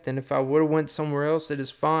tank. Then if I would have went somewhere else, it is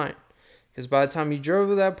fine. Because by the time you drove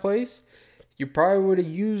to that place, you probably would have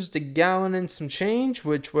used a gallon and some change,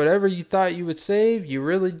 which whatever you thought you would save, you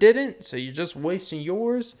really didn't. So you're just wasting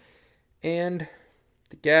yours and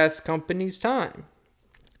the gas company's time.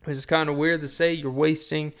 Which is kind of weird to say you're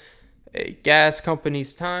wasting a gas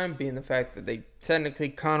company's time, being the fact that they technically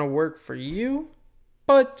kind of work for you.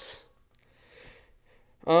 But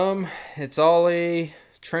it's all a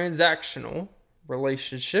transactional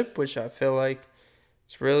relationship, which I feel like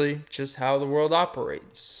it's really just how the world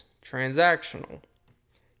operates. Transactional.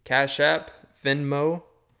 Cash App, Venmo,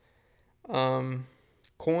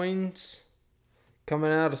 coins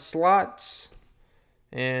coming out of slots,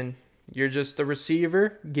 and you're just the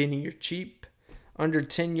receiver getting your cheap under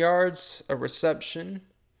 10 yards of reception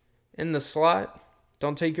in the slot.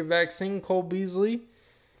 Don't take your vaccine, Cole Beasley.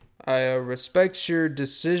 I respect your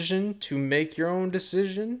decision to make your own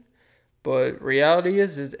decision. But reality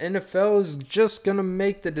is that NFL is just going to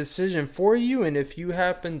make the decision for you. And if you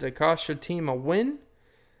happen to cost your team a win,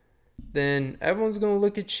 then everyone's going to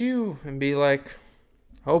look at you and be like,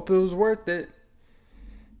 hope it was worth it,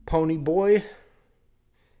 pony boy.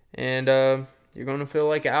 And you're going to feel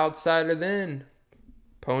like an outsider then,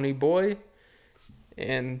 pony boy.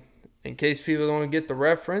 And in case people don't get the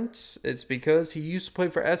reference, it's because he used to play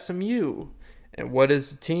for SMU. And what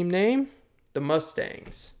is the team name? The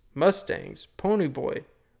Mustangs. Mustangs, Pony Boy,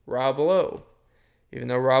 Rob Lowe. Even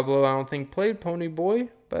though Rob Lowe I don't think played Pony Boy,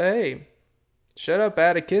 but hey, shut up,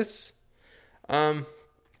 Atticus.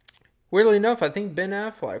 Weirdly enough, I think Ben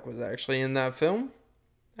Affleck was actually in that film.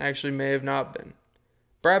 Actually, may have not been.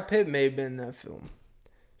 Brad Pitt may have been in that film.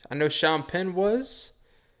 I know Sean Penn was.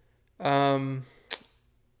 Not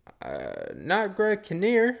Greg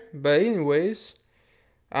Kinnear, but anyways,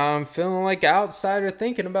 I'm feeling like an outsider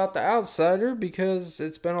thinking about the outsider because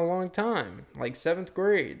it's been a long time, like 7th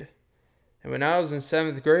grade. And when I was in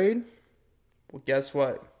 7th grade, well, guess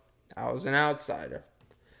what? I was an outsider.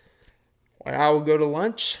 When I would go to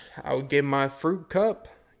lunch, I would get my fruit cup,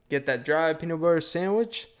 get that dry peanut butter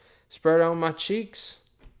sandwich, spread it on my cheeks,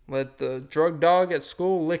 let the drug dog at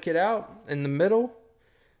school lick it out in the middle,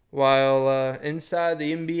 while inside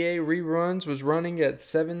the NBA reruns was running at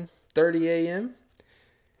 7:30 a.m.,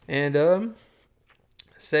 and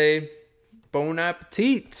say bon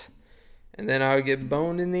appetit, and then I would get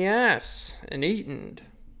boned in the ass and eaten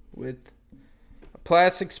with a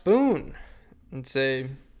plastic spoon and say,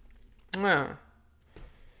 ah.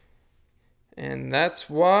 And that's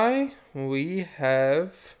why we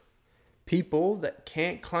have people that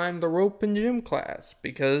can't climb the rope in gym class,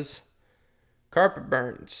 because carpet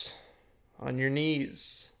burns on your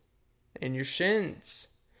knees and your shins.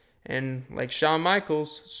 And like Shawn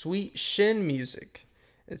Michaels, sweet shin music.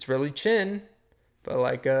 It's really chin, but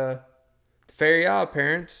like the Fairy Odd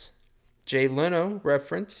Parents, Jay Leno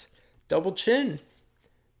reference, double chin.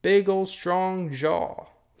 Big old strong jaw.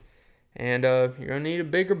 And you're going to need a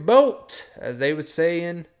bigger boat, as they would say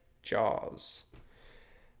in Jaws.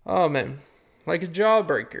 Oh man, like a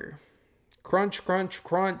jawbreaker. Crunch, crunch,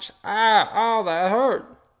 crunch. Ah, that hurt.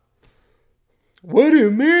 What do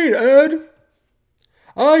you mean, Ed?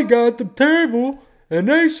 I got the table, and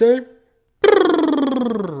they say,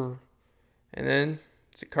 brrr. And then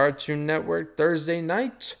it's a Cartoon Network Thursday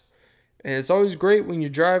night. And it's always great when you're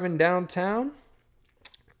driving downtown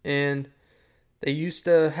and They used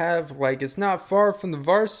to have, like, it's not far from the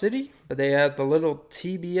Varsity, but they had the little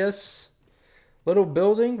TBS little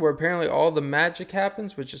building where apparently all the magic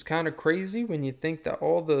happens, which is kind of crazy when you think that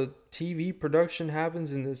all the TV production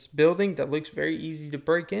happens in this building that looks very easy to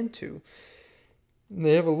break into. And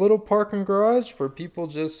they have a little parking garage where people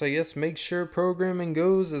just, I guess, make sure programming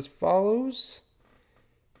goes as follows.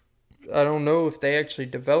 I don't know if they actually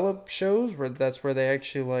develop shows, where that's where they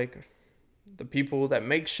actually, like, the people that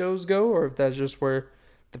make shows go, or if that's just where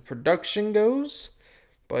the production goes.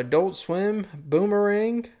 But Adult Swim,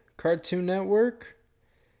 Boomerang, Cartoon Network,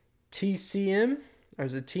 TCM, or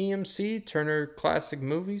is it TMC, Turner Classic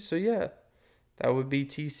Movies? So yeah, that would be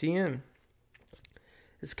TCM.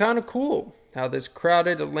 It's kind of cool how this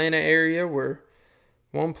crowded Atlanta area, where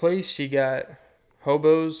one place you got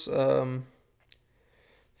hobos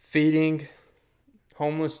feeding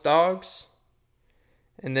homeless dogs,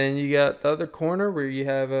 and then you got the other corner where you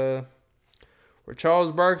have where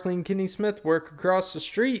Charles Barkley and Kenny Smith work across the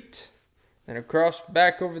street. And across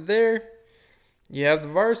back over there, you have the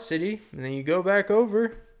Varsity. And then you go back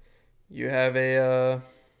over, you have a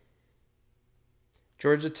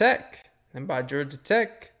Georgia Tech. And by Georgia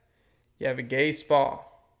Tech, you have a gay spa.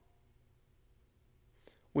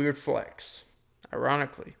 Weird flex,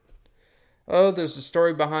 ironically. Oh, there's a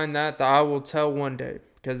story behind that I will tell one day,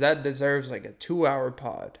 because that deserves like a 2-hour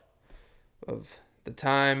pod of the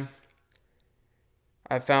time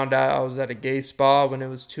I found out I was at a gay spa when it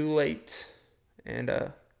was too late, and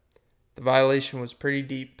the violation was pretty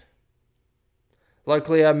deep.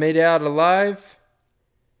 Luckily, I made it out alive,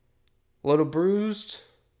 a little bruised,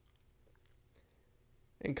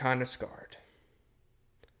 and kind of scarred.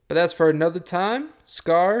 But that's for another time.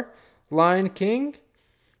 Scar, Lion King,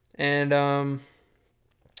 and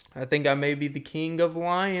I think I may be the king of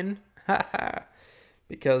lion,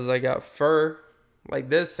 because I got fur like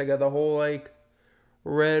this. I got the whole like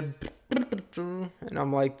red, and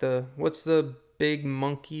I'm like what's the big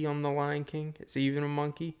monkey on the Lion King? It's even a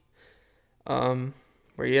monkey. Where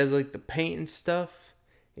he has like the paint and stuff.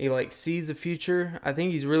 He like sees the future. I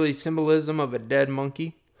think he's really symbolism of a dead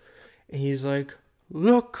monkey. And he's like,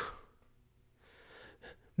 look.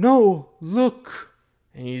 No, look.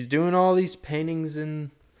 And he's doing all these paintings and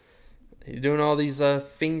he's doing all these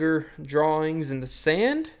finger drawings in the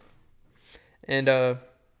sand. And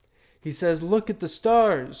he says, look at the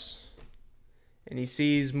stars. And he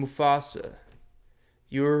sees Mufasa.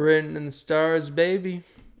 You were written in the stars, baby.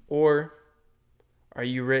 Or are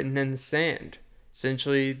you written in the sand?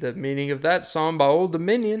 Essentially, the meaning of that song by Old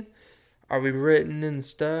Dominion. Are we written in the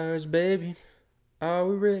stars, baby? Are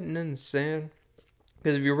we written in the sand?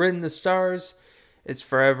 Because if you're written in the stars, it's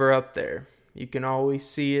forever up there. You can always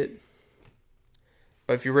see it.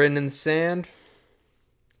 But if you're written in the sand,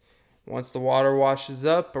 once the water washes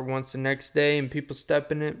up, or once the next day and people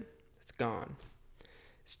step in it, it's gone.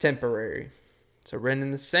 It's temporary. So written in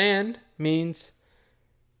the sand means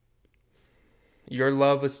your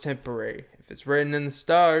love is temporary. If it's written in the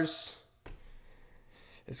stars,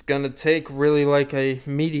 it's going to take really like a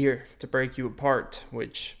meteor to break you apart,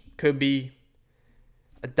 which could be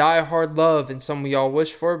a die-hard love and some of y'all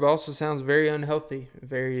wish for, but also sounds very unhealthy,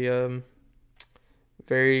 very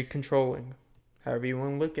controlling, however you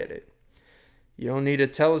want to look at it. You don't need a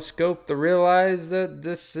telescope to realize that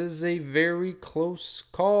this is a very close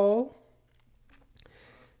call.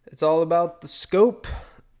 It's all about the scope.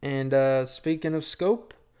 And speaking of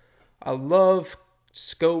scope, I love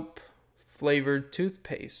Scope flavored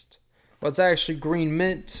toothpaste. Well, it's actually green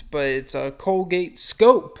mint, but it's a Colgate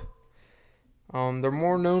Scope. They're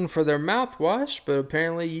more known for their mouthwash, but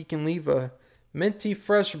apparently you can leave a minty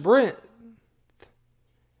fresh breath.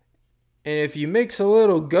 And if you mix a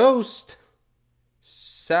little Ghost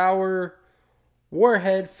sour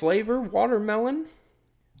warhead flavor watermelon,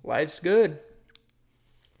 life's good.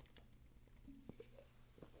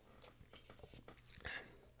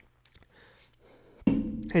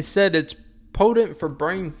 It said it's potent for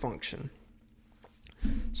brain function.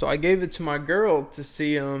 So I gave it to my girl to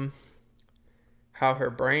see how her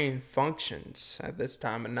brain functions at this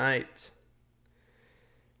time of night.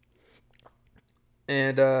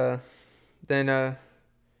 And then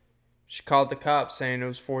she called the cops saying it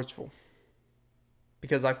was forceful.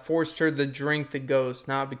 Because I forced her to drink the Ghost,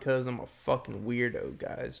 not because I'm a fucking weirdo,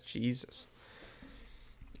 guys. Jesus.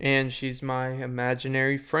 And she's my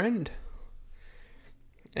imaginary friend.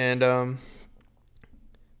 And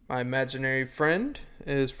my imaginary friend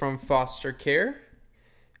is from foster care.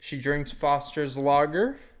 She drinks Foster's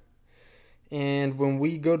Lager. And when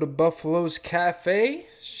we go to Buffalo's Cafe,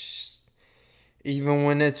 even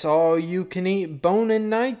when it's all you can eat boning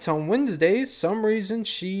nights on Wednesdays, some reason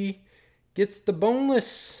she gets the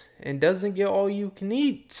boneless and doesn't get all you can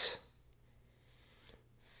eat.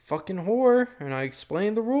 Fucking whore. And I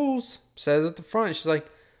explained the rules. Says at the front. She's like,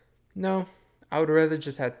 no, I would rather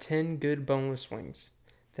just have 10 good boneless wings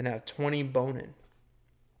than have 20 bone-in.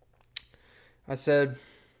 I said,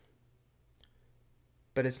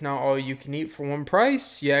 but it's not all you can eat for one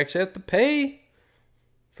price. You actually have to pay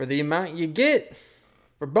for the amount you get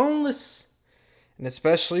for boneless. And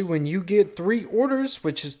especially when you get 3 orders,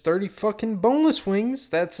 which is 30 fucking boneless wings,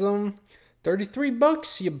 that's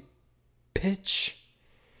 $33, you bitch.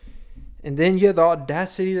 And then you have the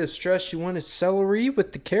audacity to stress you wanted celery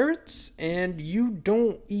with the carrots, and you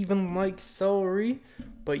don't even like celery,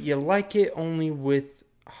 but you like it only with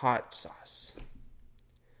hot sauce.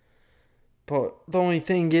 But the only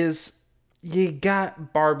thing is, you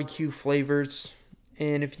got barbecue flavors.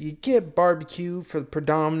 And if you get barbecue for the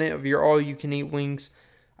predominant of your all-you-can-eat wings,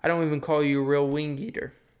 I don't even call you a real wing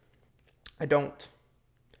eater. I don't.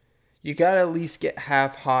 You gotta at least get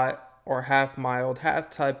half hot or half mild, half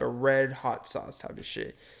type of red hot sauce type of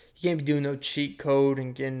shit. You can't be doing no cheat code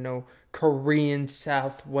and getting no Korean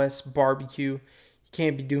Southwest barbecue. You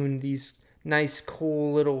can't be doing these nice,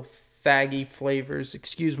 cool little faggy flavors.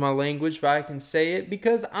 Excuse my language, but I can say it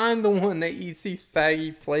because I'm the one that eats these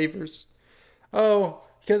faggy flavors. Oh,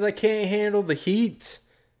 because I can't handle the heat.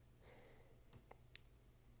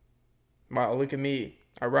 Wow, look at me.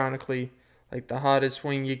 Ironically, like the hottest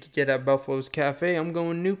wing you could get at Buffalo's Cafe, I'm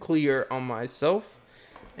going nuclear on myself.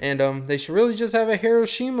 And they should really just have a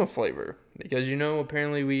Hiroshima flavor. Because,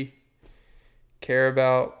 apparently we care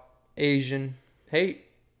about Asian hate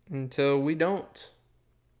until we don't.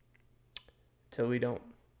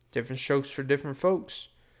 Different strokes for different folks.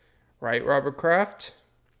 Right, Robert Kraft?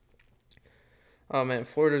 Oh man,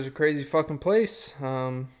 Florida's a crazy fucking place.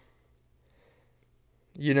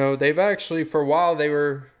 They've actually, for a while, they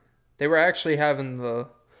were actually having the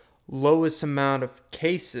lowest amount of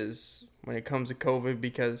cases when it comes to COVID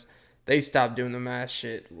because they stopped doing the mass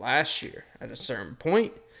shit last year at a certain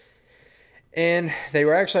point. And they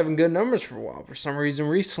were actually having good numbers for a while. For some reason,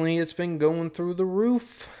 recently, it's been going through the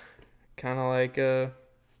roof. Kind of like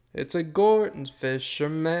it's a Gordon's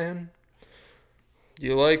fisherman.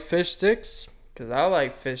 You like fish sticks? Because I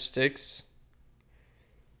like fish sticks.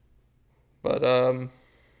 But, I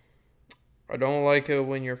don't like it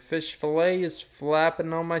when your fish fillet is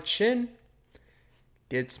flapping on my chin.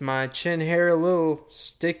 Gets my chin hair a little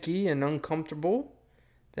sticky and uncomfortable.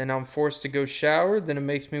 Then I'm forced to go shower. Then it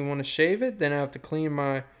makes me want to shave it. Then I have to clean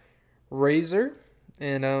my razor.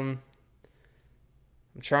 And, I'm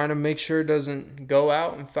trying to make sure it doesn't go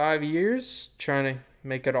out in 5 years. Trying to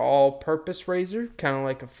make it an all-purpose razor, kind of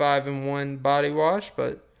like a 5-in-1 body wash,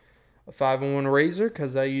 but a 5-in-1 razor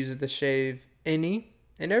because I use it to shave any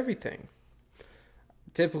and everything.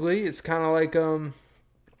 Typically, it's kind of like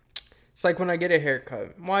it's like when I get a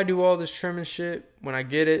haircut. Why do all this trimming shit? When I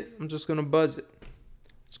get it, I'm just gonna buzz it.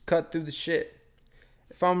 Just cut through the shit.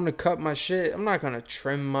 If I'm gonna cut my shit, I'm not gonna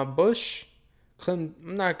trim my bush. I'm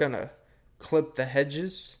not gonna clip the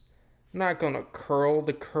hedges. I'm not gonna curl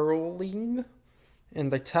the curling in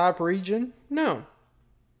the top region. No.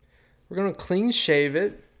 We're going to clean shave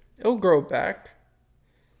it. It'll grow back.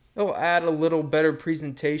 It'll add a little better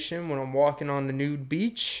presentation when I'm walking on the nude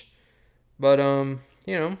beach. But, you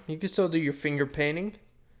can still do your finger painting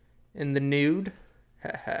in the nude.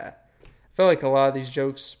 I feel like a lot of these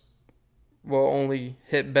jokes will only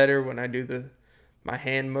hit better when I do my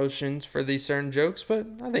hand motions for these certain jokes. But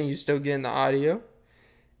I think you still get in the audio.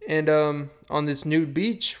 And on this nude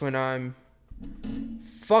beach, when I'm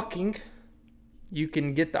fucking, you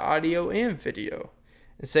can get the audio and video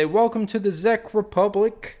and say welcome to the Czech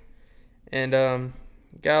Republic. And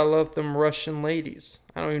gotta love them Russian ladies.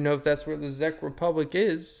 I don't even know if that's where the Czech Republic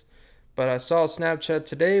is, but I saw a Snapchat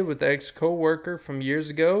today with the ex-coworker from years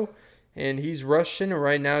ago, and he's Russian and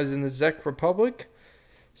right now he's in the Czech Republic.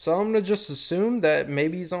 So I'm gonna just assume that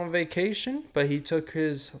maybe he's on vacation, but he took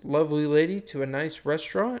his lovely lady to a nice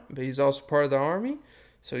restaurant, but he's also part of the army.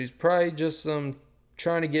 So he's probably just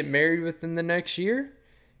trying to get married within the next year.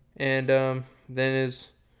 And then his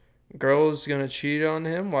girl is going to cheat on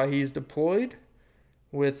him while he's deployed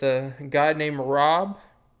with a guy named Rob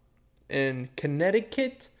in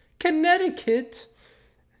Connecticut.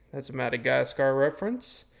 That's a Madagascar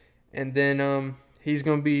reference. And then he's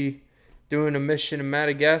going to be doing a mission in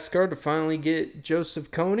Madagascar to finally get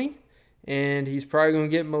Joseph Kony. And he's probably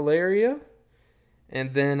going to get malaria.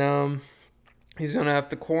 And then he's going to have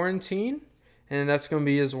to quarantine. And that's going to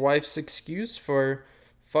be his wife's excuse for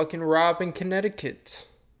fucking Rob in Connecticut,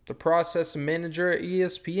 the process manager at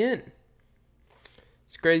ESPN.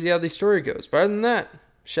 It's crazy how the story goes. But other than that,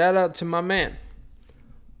 shout out to my man.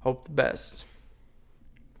 Hope the best.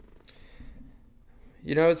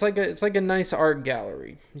 You know, it's like a nice art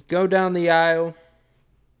gallery. You go down the aisle.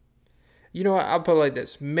 You know what? I'll put it like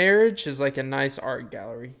this. Marriage is like a nice art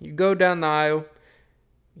gallery. You go down the aisle.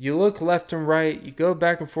 You look left and right. You go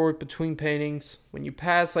back and forth between paintings. When you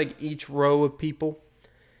pass like each row of people,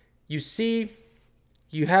 you see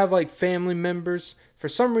you have like family members. For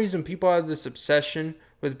some reason, people have this obsession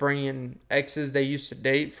with bringing exes they used to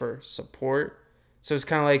date for support. So it's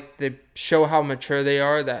kind of like they show how mature they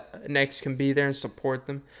are, that an ex can be there and support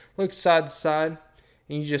them. Look side to side,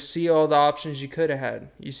 and you just see all the options you could have had.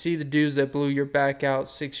 You see the dudes that blew your back out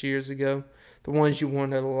 6 years ago, the ones you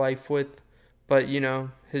wanted a life with. But, you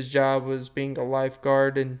know, his job was being a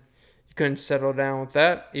lifeguard, and you couldn't settle down with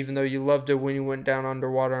that, even though you loved it when he went down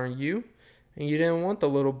underwater on you. And you didn't want the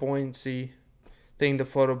little buoyancy thing to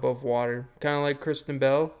float above water. Kind of like Kristen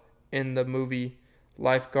Bell in the movie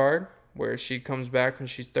Lifeguard, where she comes back when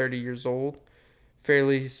she's 30 years old,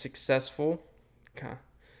 fairly successful.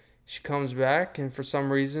 She comes back, and for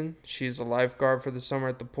some reason, she's a lifeguard for the summer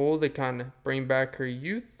at the pool. They kind of bring back her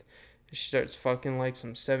youth. She starts fucking like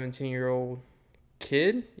some 17-year-old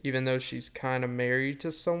kid, even though she's kind of married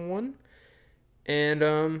to someone.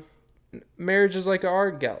 And marriage is like an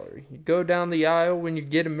art gallery. You go down the aisle when you're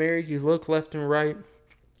getting married, you look left and right.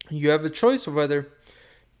 You have a choice of whether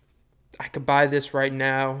I could buy this right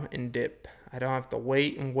now and dip. I don't have to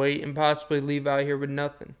wait and possibly leave out here with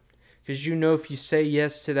nothing. Because you know if you say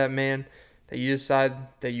yes to that man that you decide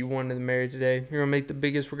that you wanted to marry today, you're going to make the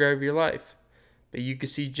biggest regret of your life. But you could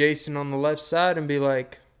see Jason on the left side and be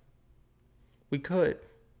like, we could.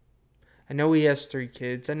 I know he has 3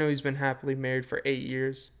 kids. I know he's been happily married for 8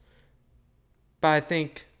 years. But I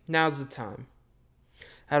think now's the time.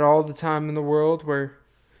 I had all the time in the world where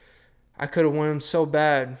I could have wanted him so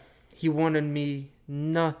bad. He wanted me.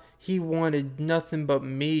 He wanted nothing but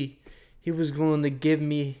me. He was willing to give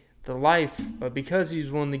me the life. But because he was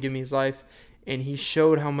willing to give me his life, and he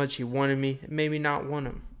showed how much he wanted me, it made me not want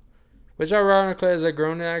him. Which ironically, as I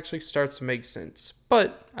grown, it actually starts to make sense.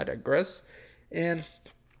 But I digress. And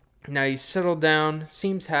now he's settled down,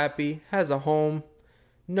 seems happy, has a home,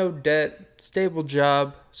 no debt, stable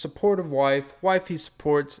job, supportive wife he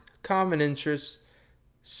supports, common interests,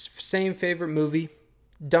 same favorite movie,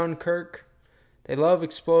 Dunkirk. They love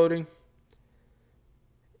exploding.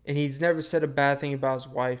 And he's never said a bad thing about his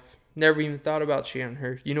wife. Never even thought about cheating on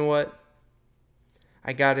her. You know what?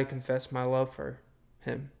 I gotta confess my love for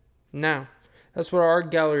him. Now, that's what our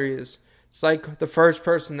art gallery is. It's like the first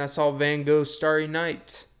person that saw Van Gogh's Starry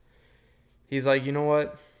Night. He's like, you know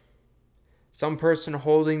what? Some person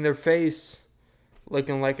holding their face,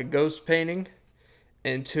 looking like a ghost painting,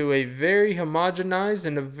 into a very homogenized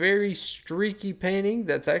and a very streaky painting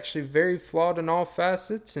that's actually very flawed in all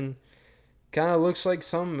facets and kind of looks like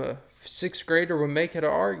some 6th grader would make at an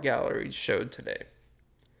art gallery showed today.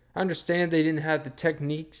 I understand they didn't have the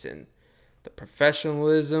techniques and the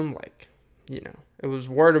professionalism, like, you know, it was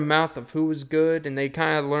word of mouth of who was good, and they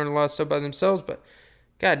kind of learned a lot of stuff by themselves, but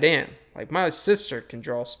goddamn, like my sister can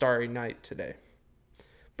draw Starry Night today.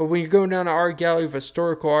 But when you're going down an art gallery, of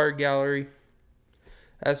historical art gallery,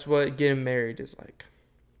 that's what getting married is like.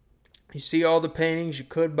 You see all the paintings you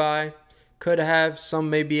could buy, could have, some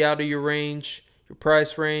may be out of your range, your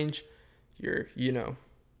price range, your,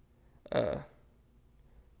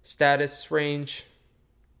 status range.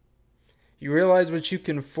 You realize what you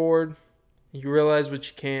can afford, you realize what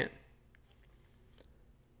you can't.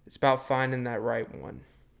 It's about finding that right one.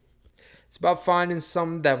 It's about finding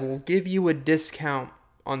some that will give you a discount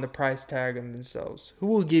on the price tag of themselves. Who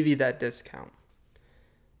will give you that discount?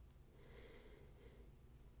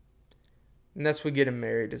 And that's what getting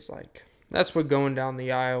married is like. That's what going down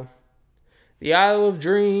the aisle. The aisle of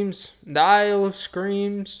dreams, the aisle of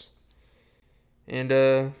screams, and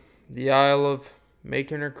the aisle of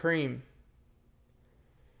making her cream.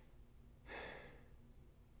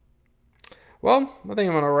 Well, I think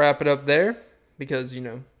I'm going to wrap it up there because,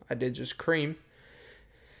 I did just cream.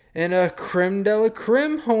 And creme de la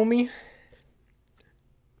creme, homie.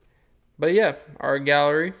 But yeah, art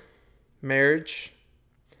gallery, marriage.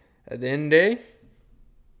 At the end of the day,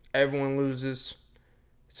 everyone loses.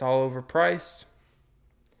 It's all overpriced.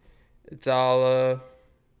 It's all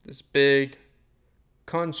this big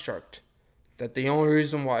construct that the only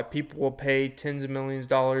reason why people will pay tens of millions of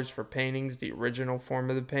dollars for paintings, the original form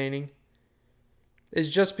of the painting, is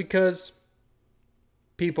just because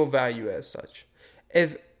people value it as such.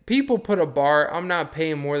 If people put a bar, I'm not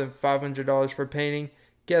paying more than $500 for a painting,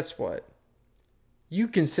 guess what?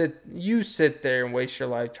 You sit there and waste your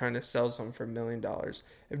life trying to sell something for $1 million.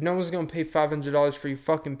 If no one's gonna pay $500 for your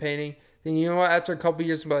fucking painting, then you know what? After a couple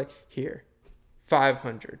years, you'll be like, here,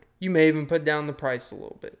 $500. You may even put down the price a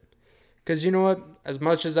little bit. Because you know what? As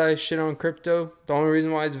much as I shit on crypto, the only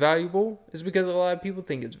reason why it's valuable is because a lot of people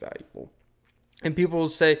think it's valuable. And people will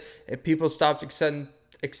say if people stopped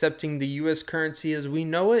accepting the U.S. currency as we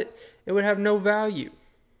know it, it would have no value.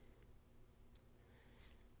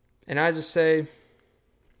 And I just say,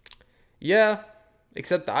 yeah,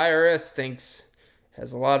 except the IRS thinks it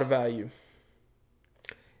has a lot of value.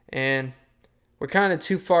 And we're kind of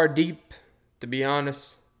too far deep, to be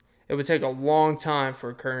honest. It would take a long time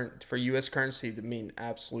for U.S. currency to mean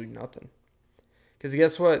absolutely nothing. Because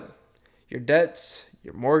guess what? Your debts,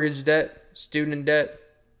 your mortgage debt, student debt,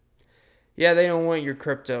 yeah, they don't want your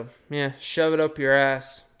crypto. Yeah, shove it up your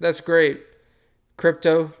ass. That's great.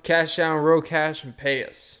 Crypto, cash down, roll cash, and pay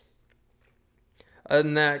us. Other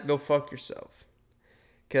than that, go fuck yourself.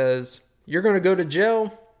 Because you're going to go to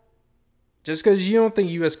jail just because you don't think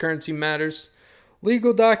U.S. currency matters.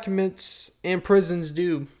 Legal documents and prisons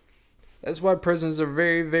do. That's why prisons are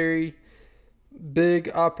very, very big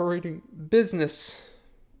operating business.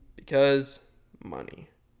 Because money.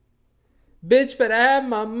 Bitch, but I have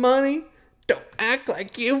my money. Don't act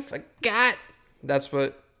like you forgot. That's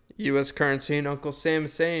what U.S. currency and Uncle Sam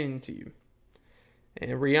is saying to you.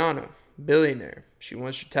 And Rihanna, billionaire. She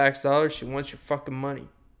wants your tax dollars. She wants your fucking money.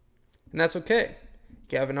 And that's okay.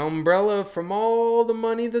 You have an umbrella from all the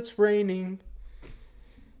money that's raining.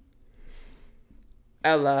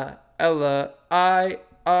 Ella, IRS,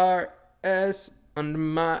 under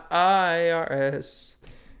my IRS.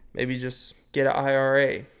 Maybe just get an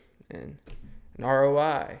IRA and an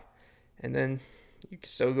ROI. And then you can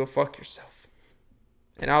still go fuck yourself.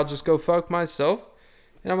 And I'll just go fuck myself.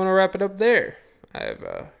 And I'm going to wrap it up there. I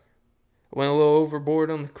went a little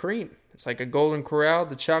overboard on the cream. It's like a golden corral,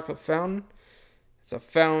 the chocolate fountain. It's a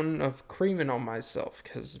fountain of creaming on myself.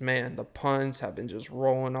 Because, man, the puns have been just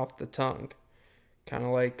rolling off the tongue. Kind of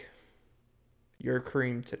like your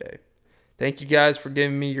cream today. Thank you guys for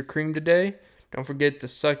giving me your cream today. Don't forget to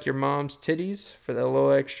suck your mom's titties for that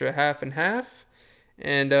little extra half and half.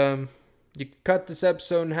 And you can cut this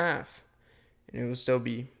episode in half. And it will still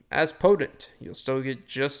be as potent. You'll still get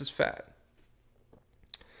just as fat.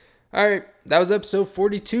 Alright, that was episode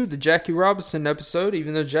 42, the Jackie Robinson episode.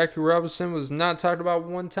 Even though Jackie Robinson was not talked about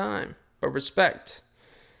one time. But respect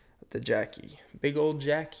the Jackie. Big old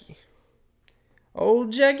Jackie.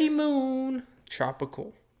 Old Jackie Moon.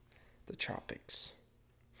 Tropical. The tropics.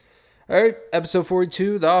 Alright, episode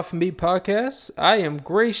 42, the Off and Beat podcast. I am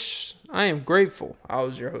grateful. I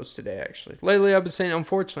was your host today, actually. Lately, I've been saying,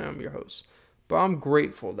 unfortunately, I'm your host. But I'm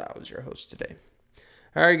grateful that I was your host today.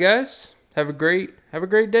 Alright, guys. Have a great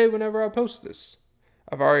day whenever I post this.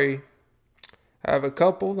 I have a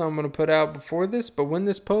couple that I'm going to put out before this. But when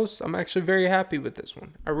this posts, I'm actually very happy with this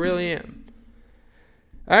one. I really am.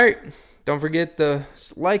 Alright. Don't forget to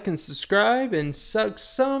like and subscribe and suck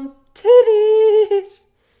some titties.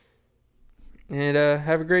 And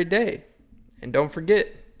have a great day. And don't forget,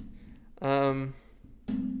 if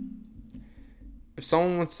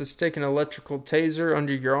someone wants to stick an electrical taser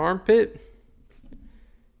under your armpit,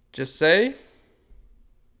 just say,